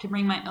forgot to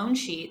bring my own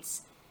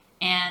sheets,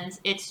 and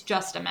it's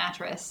just a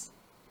mattress.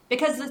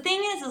 Because the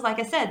thing is like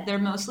I said, they're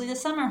mostly the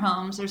summer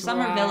homes or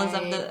summer villas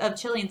of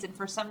Chileans, and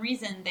for some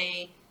reason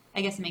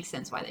I guess it makes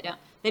sense why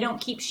they don't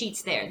keep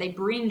sheets there. They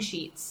bring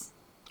sheets.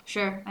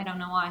 Sure. I don't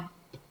know why.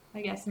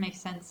 I guess it makes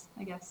sense,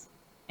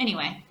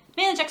 Anyway,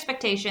 manage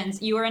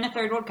expectations. You are in a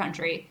third world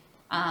country.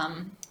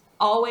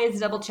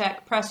 Always double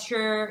check,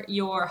 pressure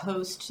your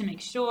host to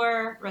make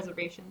sure.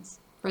 Reservations.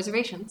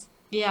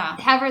 Yeah.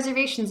 Have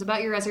reservations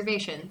about your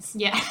reservations.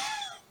 Yeah.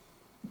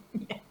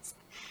 Yes.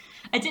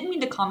 I didn't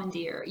mean to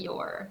commandeer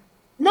your...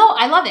 No,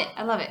 I love it.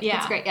 Yeah.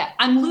 It's great, yeah.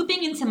 I'm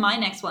looping into my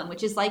next one,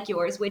 which is like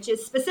yours, which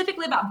is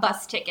specifically about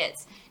bus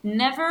tickets.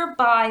 Never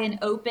buy an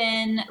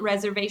open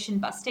reservation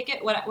bus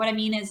ticket. What I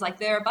mean is,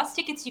 there are bus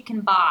tickets you can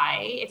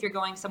buy if you're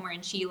going somewhere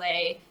in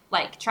Chile,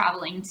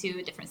 traveling to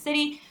a different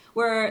city,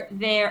 where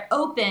they're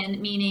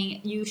open, meaning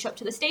you show up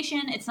to the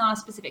station, it's not a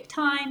specific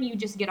time, you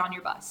just get on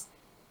your bus.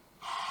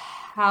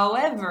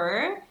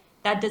 However,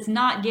 that does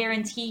not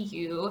guarantee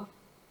you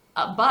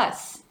a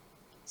bus.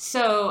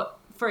 So,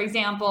 for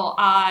example,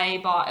 I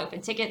bought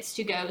open tickets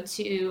to go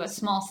to a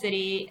small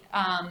city.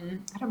 I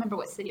don't remember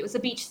what city. It was a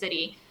beach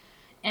city.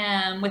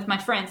 With my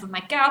friends, with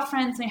my gal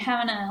friends. We were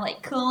having a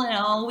cool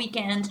little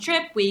weekend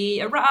trip.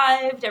 We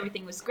arrived.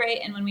 Everything was great.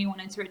 And when we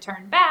wanted to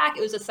return back,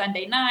 it was a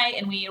Sunday night.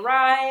 And we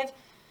arrived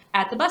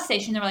at the bus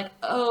station. They were like,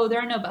 oh, there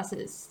are no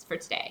buses for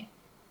today.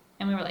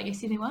 And we were like,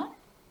 excuse me, what?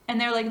 And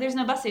they were like, there's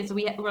no bus seats. So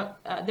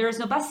there's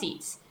no bus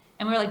seats.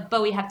 And we were like,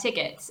 but we have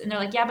tickets. And they're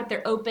like, yeah, but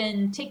they're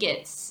open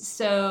tickets,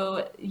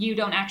 so you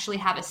don't actually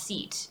have a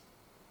seat.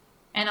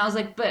 And I was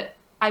like, but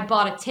I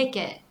bought a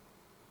ticket.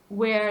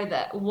 Where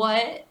the,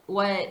 what?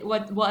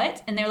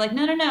 And they're like,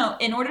 no.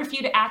 In order for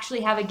you to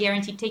actually have a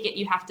guaranteed ticket,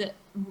 you have to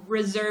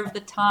reserve the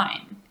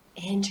time.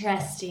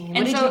 Interesting.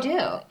 What did you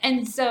do?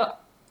 And so,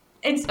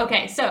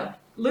 okay, so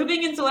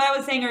looping into what I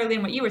was saying earlier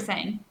and what you were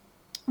saying,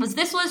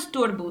 this was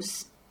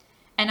Tourbus.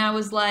 And I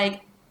was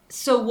like,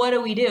 so what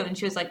do we do? And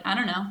she was like, I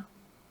don't know.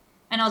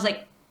 And I was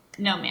like,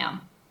 no, ma'am.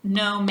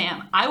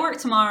 I work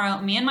tomorrow.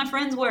 Me and my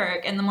friends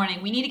work in the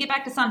morning. We need to get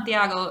back to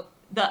Santiago.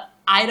 The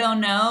I don't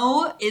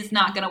know is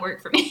not going to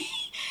work for me.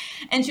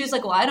 And she was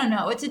like, well, I don't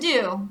know what to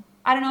do.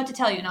 I don't know what to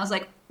tell you. And I was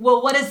like,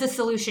 well, what is the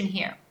solution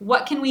here?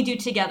 What can we do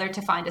together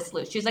to find a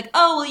solution? She was like,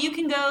 oh, well, you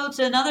can go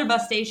to another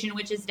bus station,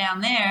 which is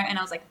down there. And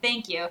I was like,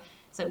 thank you.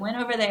 So I went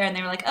over there and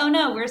they were like, oh,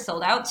 no, we're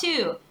sold out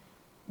too.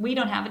 We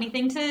don't have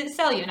anything to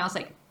sell you. And I was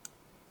like,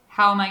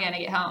 how am I going to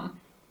get home?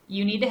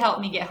 You need to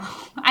help me get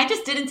home. I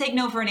just didn't take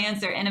no for an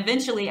answer. And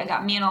eventually I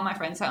got me and all my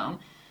friends home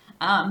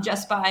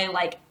just by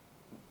like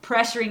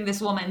pressuring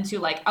this woman to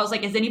like, I was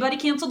like, has anybody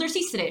canceled their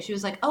seats today? She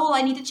was like, oh,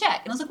 I need to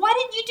check. And I was like, why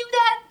didn't you do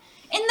that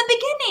in the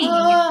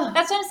beginning?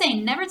 That's what I'm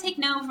saying. Never take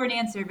no for an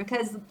answer,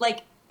 because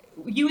like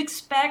you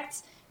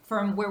expect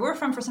from where we're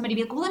from for somebody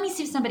to be like, well, let me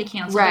see if somebody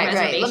canceled the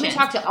reservation. Right. Let me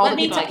talk to all the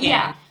people I can.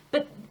 Yeah.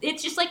 But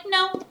it's just like,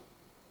 no.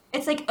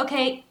 It's like,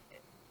 okay,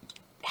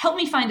 help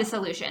me find a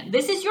solution.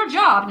 This is your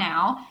job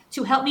now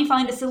to help me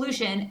find a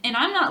solution, and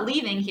I'm not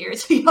leaving here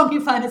to help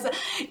you find a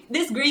solution.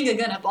 This gringa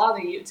gonna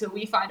bother you till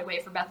we find a way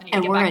for Bethany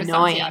to get back to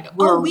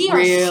Santiago. We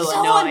are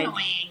so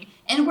annoying.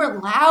 And we're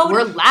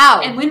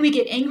loud. And when we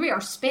get angry,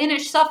 our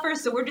Spanish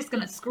suffers, so we're just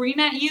going to scream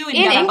at you. And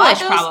in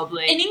English,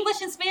 probably. In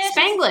English and Spanish.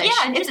 Spanglish.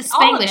 Yeah, and it's a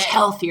Spanglish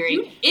hell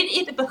theory.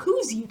 It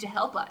behooves you to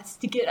help us,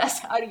 to get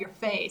us out of your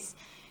face.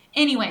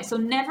 Anyway, so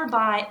never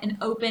buy an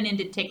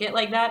open-ended ticket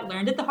like that.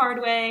 Learned it the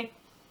hard way.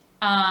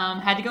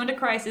 Had to go into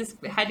crisis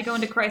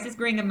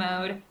gringa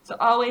mode. So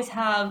always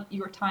have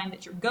your time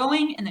that you're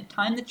going and the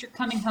time that you're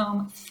coming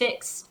home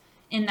fixed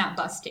in that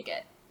bus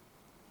ticket.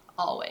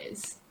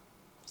 Always.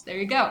 So there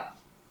you go.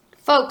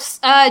 Folks,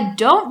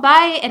 don't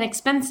buy an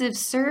expensive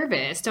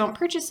service. Don't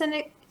purchase an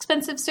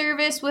expensive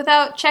service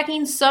without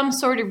checking some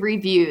sort of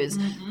reviews,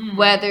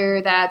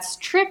 whether that's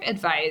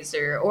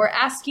TripAdvisor or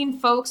asking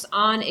folks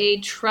on a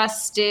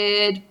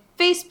trusted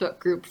Facebook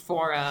group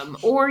forum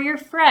or your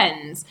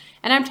friends.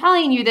 And I'm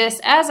telling you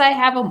this as I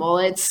have a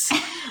mullet.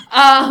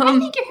 I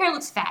think your hair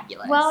looks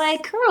fabulous. Well, I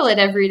curl it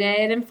every day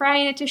and I'm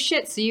frying it to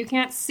shit so you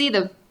can't see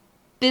the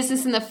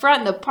business in the front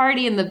and the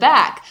party in the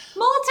back.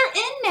 Mullets are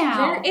in now.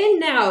 They're in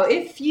now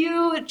if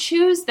you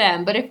choose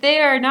them. But if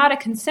they are not a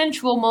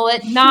consensual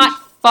mullet, not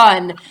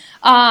fun.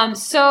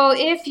 So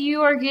if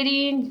you are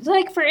getting,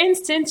 like, for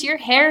instance, your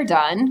hair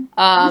done,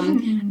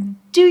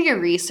 do your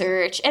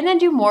research and then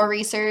do more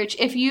research.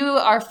 If you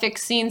are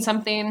fixing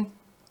something,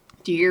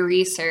 do your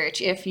research.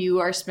 If you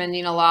are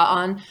spending a lot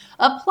on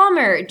a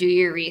plumber, do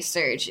your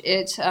research.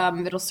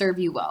 It'll serve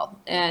you well.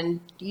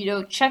 And,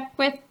 check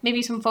with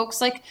maybe some folks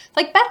like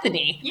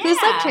Bethany,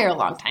 who's lived here a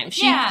long time.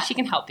 She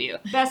can help you.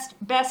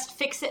 Best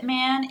fix-it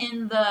man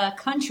in the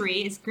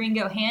country is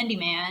Gringo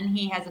Handyman.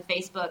 He has a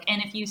Facebook.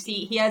 And if you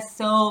see, he has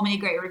so many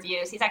great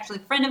reviews. He's actually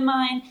a friend of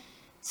mine.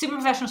 Super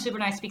professional, super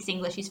nice, speaks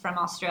English. He's from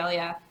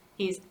Australia.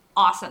 He's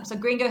awesome. So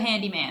Gringo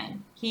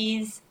Handyman.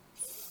 He's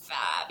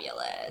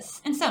fabulous.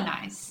 And so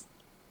nice.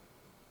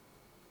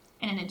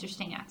 And an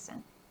interesting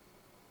accent.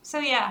 So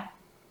yeah,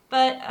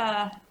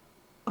 but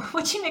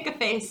what'd you make a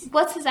face?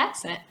 What's his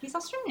accent? He's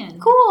Australian.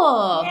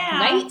 Cool. Yeah.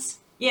 Mate.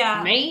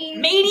 Yeah.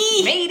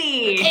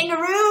 Matey.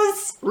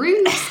 Kangaroos.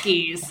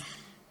 Rooskies.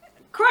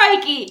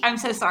 Crikey. I'm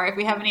so sorry if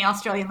we have any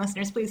Australian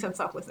listeners. Please don't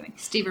stop listening.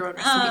 Stevie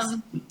Wonder.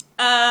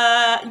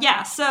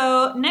 Yeah.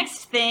 So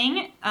next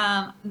thing,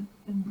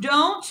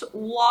 don't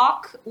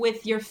walk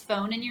with your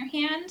phone in your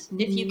hand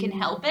if you can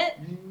help it.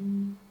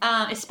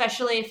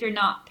 Especially if you're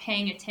not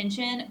paying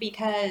attention,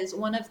 because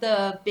one of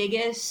the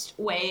biggest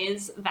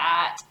ways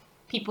that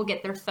people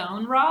get their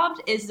phone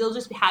robbed is they'll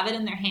just have it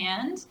in their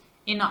hand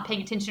and not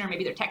paying attention, or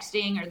maybe they're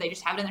texting or they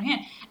just have it in their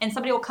hand, and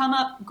somebody will come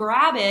up,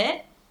 grab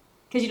it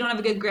because you don't have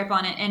a good grip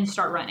on it, and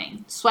start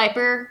running.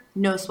 Swiper,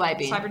 no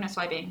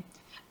swiping.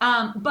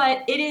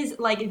 But it is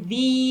like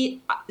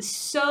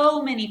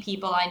so many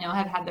people I know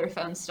have had their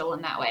phones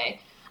stolen that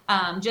way.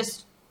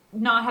 Just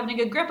not having a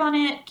good grip on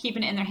it,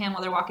 keeping it in their hand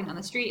while they're walking down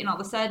the street, and all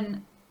of a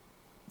sudden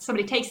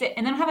somebody takes it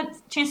and they don't have a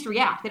chance to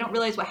react. They don't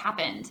realize what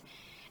happened.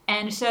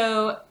 And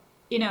so,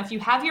 if you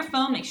have your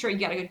phone, make sure you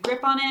got a good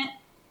grip on it,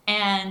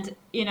 and,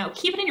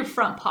 keep it in your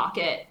front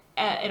pocket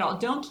at all.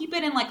 Don't keep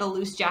it in like a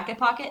loose jacket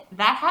pocket.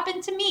 That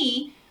happened to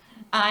me.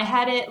 I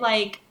had it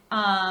like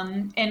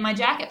in my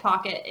jacket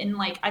pocket, and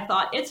like I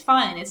thought, it's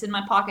fine, it's in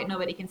my pocket,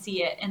 nobody can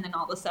see it, and then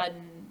all of a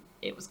sudden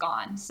it was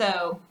gone.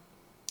 So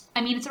I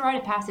mean, it's a rite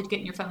of passage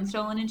getting your phone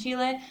stolen in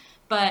Chile,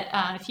 but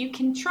if you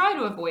can try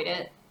to avoid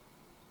it.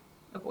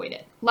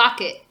 Lock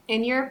it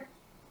in your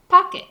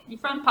pocket. Your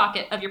front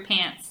pocket of your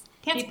pants.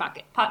 Pants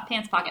pocket.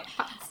 Pants pocket.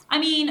 I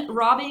mean,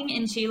 robbing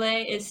in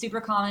Chile is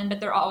super common, but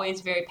they're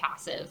always very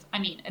passive. I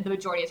mean, the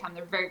majority of the time,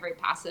 they're very, very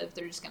passive.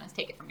 They're just going to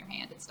take it from your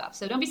hand and stuff.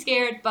 So don't be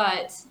scared,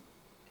 but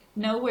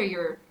know where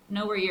your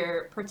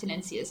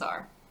pertenencias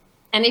are.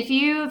 And if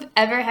you've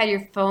ever had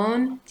your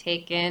phone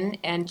taken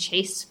and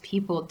chased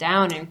people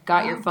down and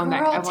got your phone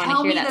back, I want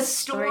to hear that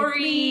story.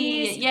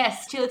 Please.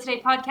 Yes,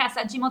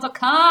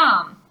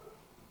 ChileTodayPodcast@gmail.com.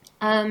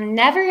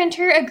 Never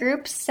enter a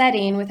group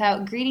setting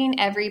without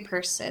greeting every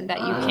person that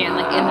you can,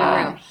 like in the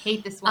room. I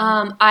hate this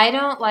one. I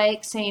don't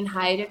like saying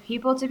hi to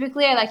people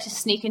typically. I like to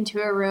sneak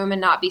into a room and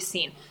not be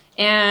seen.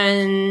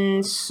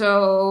 And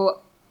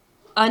so,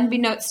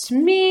 unbeknownst to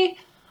me,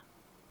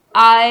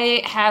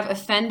 I have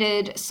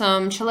offended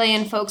some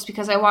Chilean folks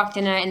because I walked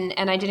in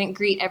and I didn't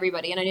greet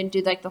everybody and I didn't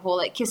do like the whole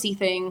like kissy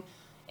thing,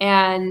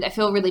 and I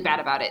feel really bad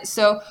about it.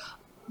 So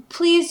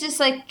please just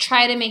like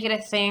try to make it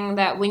a thing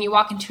that when you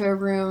walk into a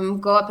room,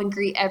 go up and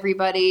greet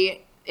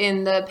everybody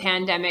in the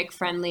pandemic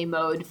friendly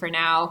mode for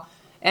now,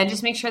 and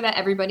just make sure that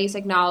everybody's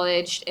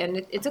acknowledged.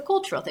 And it's a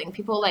cultural thing.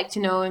 People like to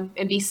know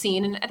and be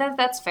seen, and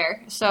that's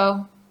fair.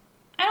 So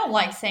I don't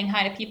like saying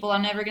hi to people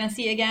I'm never going to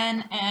see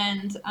again,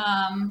 and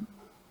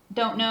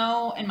don't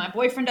know, and my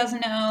boyfriend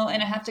doesn't know,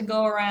 and I have to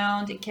go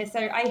around and kiss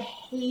her. I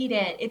hate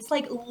it. It's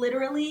like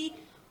literally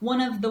one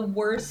of the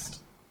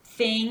worst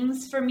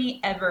things for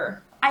me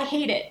ever. I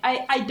hate it.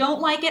 I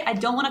don't like it. I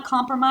don't want to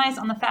compromise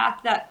on the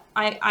fact that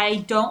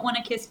I don't want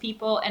to kiss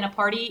people in a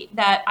party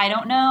that I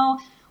don't know.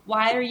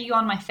 Why are you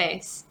on my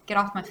face? Get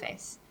off my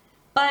face.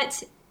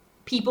 But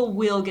people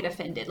will get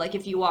offended. Like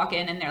if you walk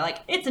in and they're like,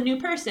 it's a new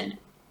person,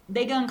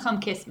 they gonna come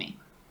kiss me.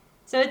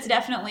 So it's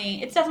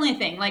definitely a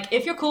thing. Like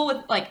if you're cool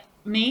with like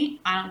me,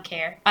 I don't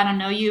care. I don't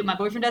know you. My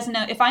boyfriend doesn't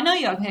know. If I know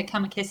you, I'm going to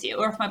come and kiss you.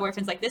 Or if my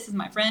boyfriend's like, this is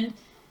my friend,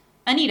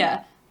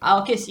 Anita,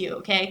 I'll kiss you.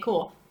 Okay,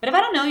 cool. But if I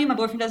don't know you, my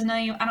boyfriend doesn't know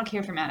you, I don't care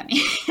if you're mad at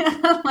me.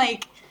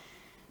 Like,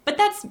 but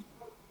that's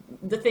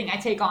the thing I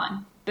take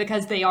on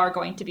because they are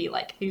going to be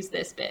like, who's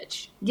this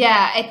bitch?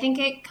 Yeah, I think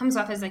it comes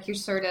off as like you're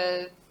sort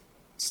of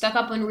stuck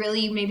up and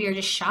really maybe you're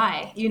just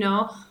shy, you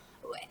know?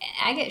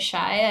 I get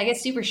shy. I get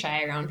super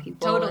shy around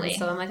people. Totally.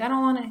 So I'm like, I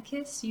don't want to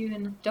kiss you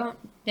and don't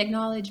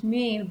acknowledge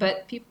me.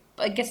 But people,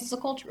 I guess it's a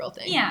cultural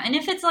thing. Yeah, and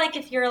if it's like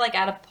if you're like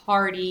at a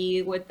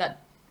party with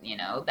that, you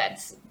know,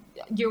 that's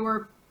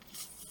your,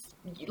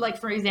 like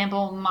for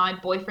example, my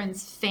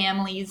boyfriend's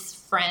family's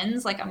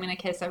friends, like I'm gonna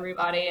kiss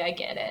everybody. I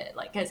get it,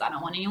 like because I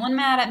don't want anyone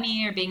mad at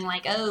me or being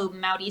like, oh,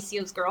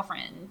 Mauricio's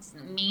girlfriend,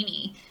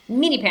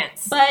 meanie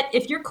pants. But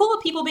if you're cool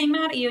with people being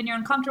mad at you and you're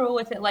uncomfortable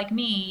with it, like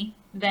me,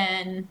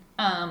 then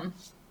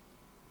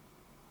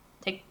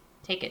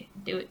take it,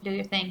 do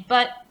your thing.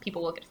 But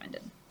people will get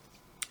offended.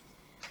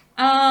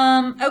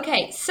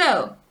 Okay,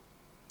 so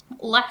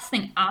last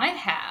thing I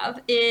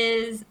have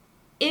is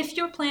if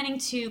you're planning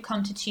to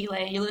come to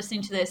Chile, you're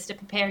listening to this to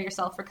prepare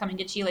yourself for coming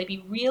to Chile,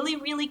 be really,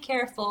 really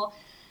careful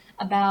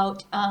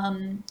about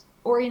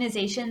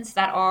organizations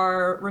that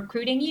are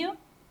recruiting you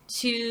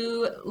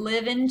to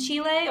live in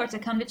Chile or to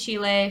come to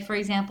Chile. For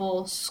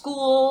example,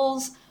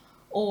 schools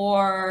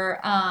or,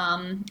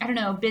 I don't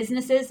know,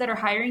 businesses that are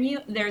hiring you.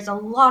 There's a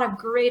lot of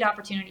great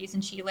opportunities in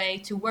Chile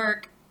to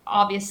work.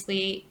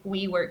 Obviously,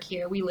 we work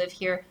here, we live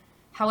here.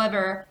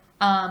 However,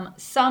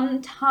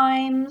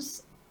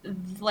 sometimes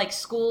like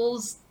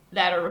schools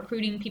that are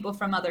recruiting people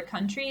from other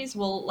countries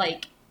will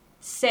like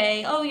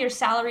say, oh, your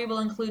salary will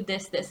include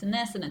this, this, and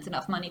this, and it's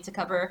enough money to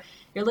cover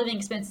your living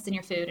expenses and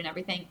your food and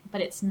everything,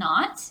 but it's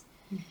not.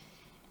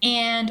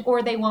 And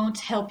or they won't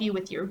help you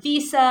with your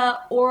visa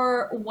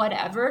or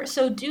whatever.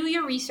 So do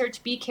your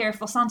research, be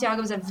careful.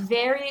 Santiago is a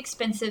very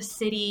expensive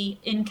city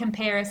in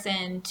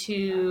comparison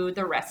to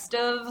the rest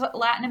of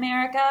Latin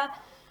America.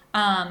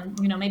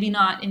 You know, maybe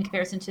not in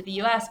comparison to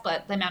the US,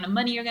 but the amount of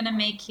money you're going to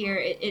make here,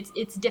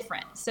 it's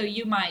different. So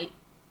you might,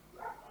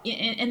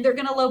 and they're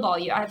going to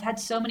lowball you. I've had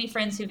so many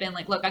friends who've been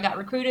like, look, I got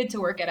recruited to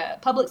work at a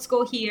public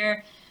school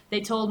here.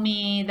 They told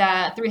me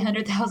that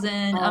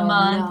 $300,000 a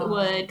month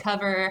would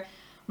cover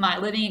my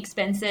living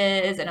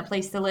expenses and a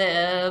place to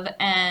live,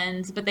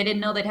 but they didn't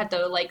know they'd have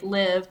to like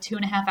live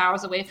 2.5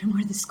 hours away from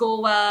where the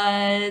school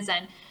was,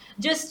 and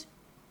just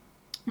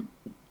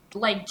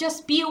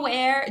be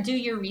aware, do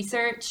your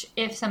research.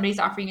 If somebody's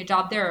offering you a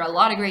job, there are a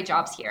lot of great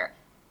jobs here,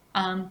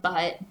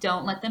 but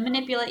don't let them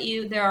manipulate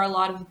you. There are a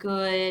lot of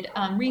good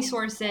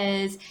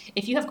resources.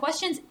 If you have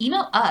questions,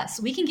 email us.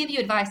 We can give you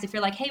advice. If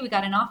you're like, hey, we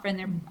got an offer and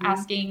they're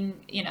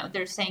asking, you know,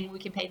 they're saying we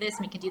can pay this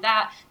and we can do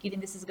that. Do you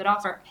think this is a good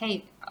offer?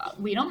 Hey,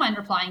 we don't mind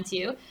replying to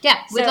you.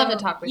 Yeah, we'd love to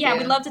talk with you. Yeah,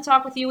 we'd love to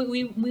talk with you.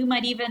 We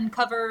might even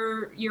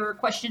cover your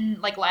question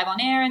like live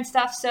on air and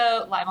stuff.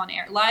 So live on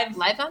air.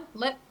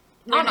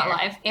 We're not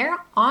live. Air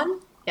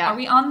on? Yeah. Are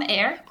we on the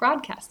air?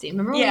 Broadcasting.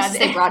 Remember when we used to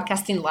say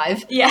broadcasting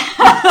live? Yeah.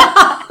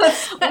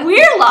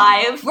 We're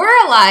live.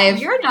 We're alive.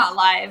 You're not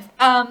live.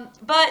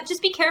 But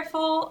just be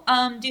careful.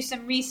 Do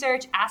some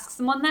research. Ask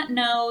someone that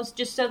knows,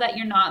 just so that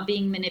you're not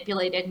being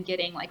manipulated and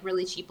getting like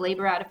really cheap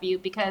labor out of you,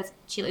 because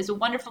Chile is a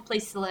wonderful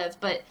place to live,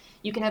 but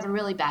you can have a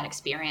really bad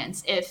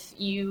experience if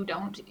you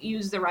don't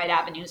use the right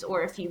avenues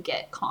or if you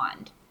get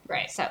conned.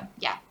 Right. So,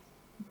 yeah.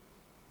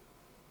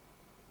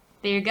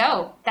 There you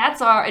go.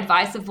 That's our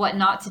advice of what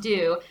not to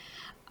do.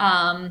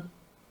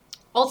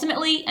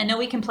 Ultimately, I know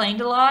we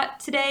complained a lot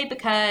today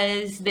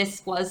because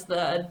this was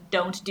the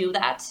don't do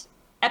that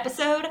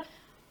episode.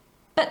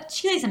 But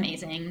Chile's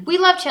amazing. We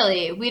love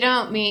Chile.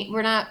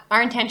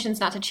 Our intention's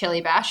not to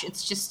Chile bash.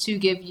 It's just to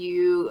give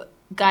you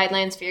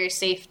guidelines for your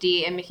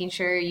safety and making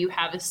sure you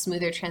have a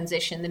smoother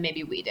transition than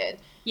maybe we did.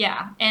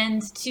 Yeah,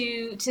 and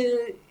to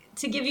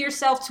give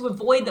yourself to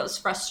avoid those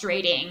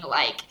frustrating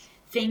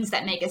things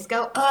that make us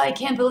go, oh, I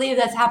can't believe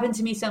that's happened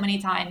to me so many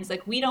times.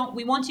 We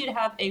want you to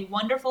have a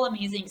wonderful,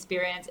 amazing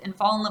experience and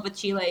fall in love with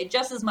Chile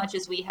just as much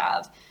as we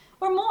have,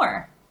 or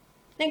more.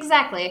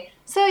 Exactly.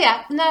 So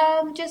yeah,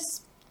 no,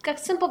 just got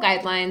simple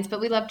guidelines,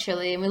 but we love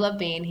Chile and we love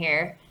being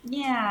here.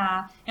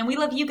 Yeah, and we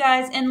love you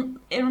guys. And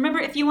remember,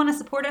 if you want to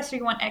support us or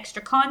you want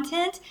extra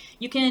content,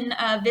 you can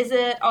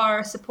visit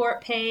our support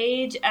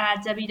page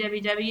at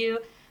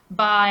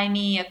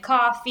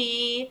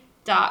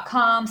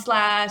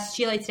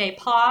www.buymeacoffee.com/Chile Today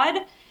Pod,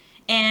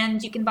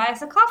 and you can buy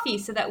us a coffee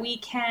so that we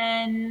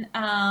can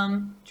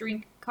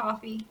drink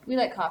coffee. We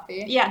like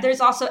coffee. Yeah,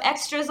 there's also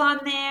extras on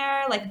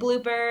there, like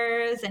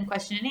bloopers and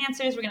question and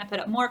answers. We're going to put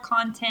up more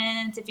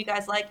content if you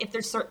guys if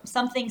there's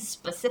something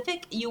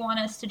specific you want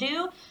us to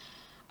do.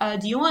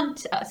 Do you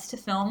want us to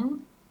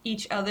film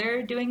each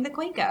other doing the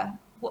cuenca?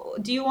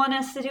 Do you want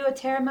us to do a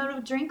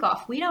Terremoto drink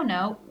off? We don't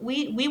know.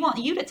 We want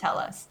you to tell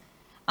us.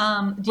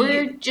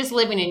 We're just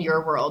living in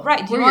your world.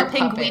 Right. Do you want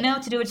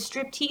Pinguino to do a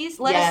striptease?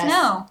 Let us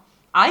know.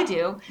 I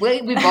do.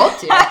 We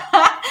both do.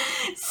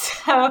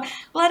 So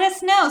let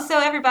us know. So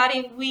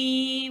everybody,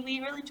 we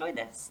really enjoyed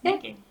this.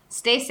 Thank you.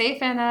 Stay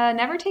safe and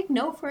never take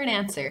no for an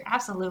answer.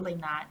 Absolutely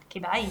not. Okay,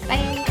 bye.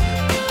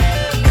 Bye.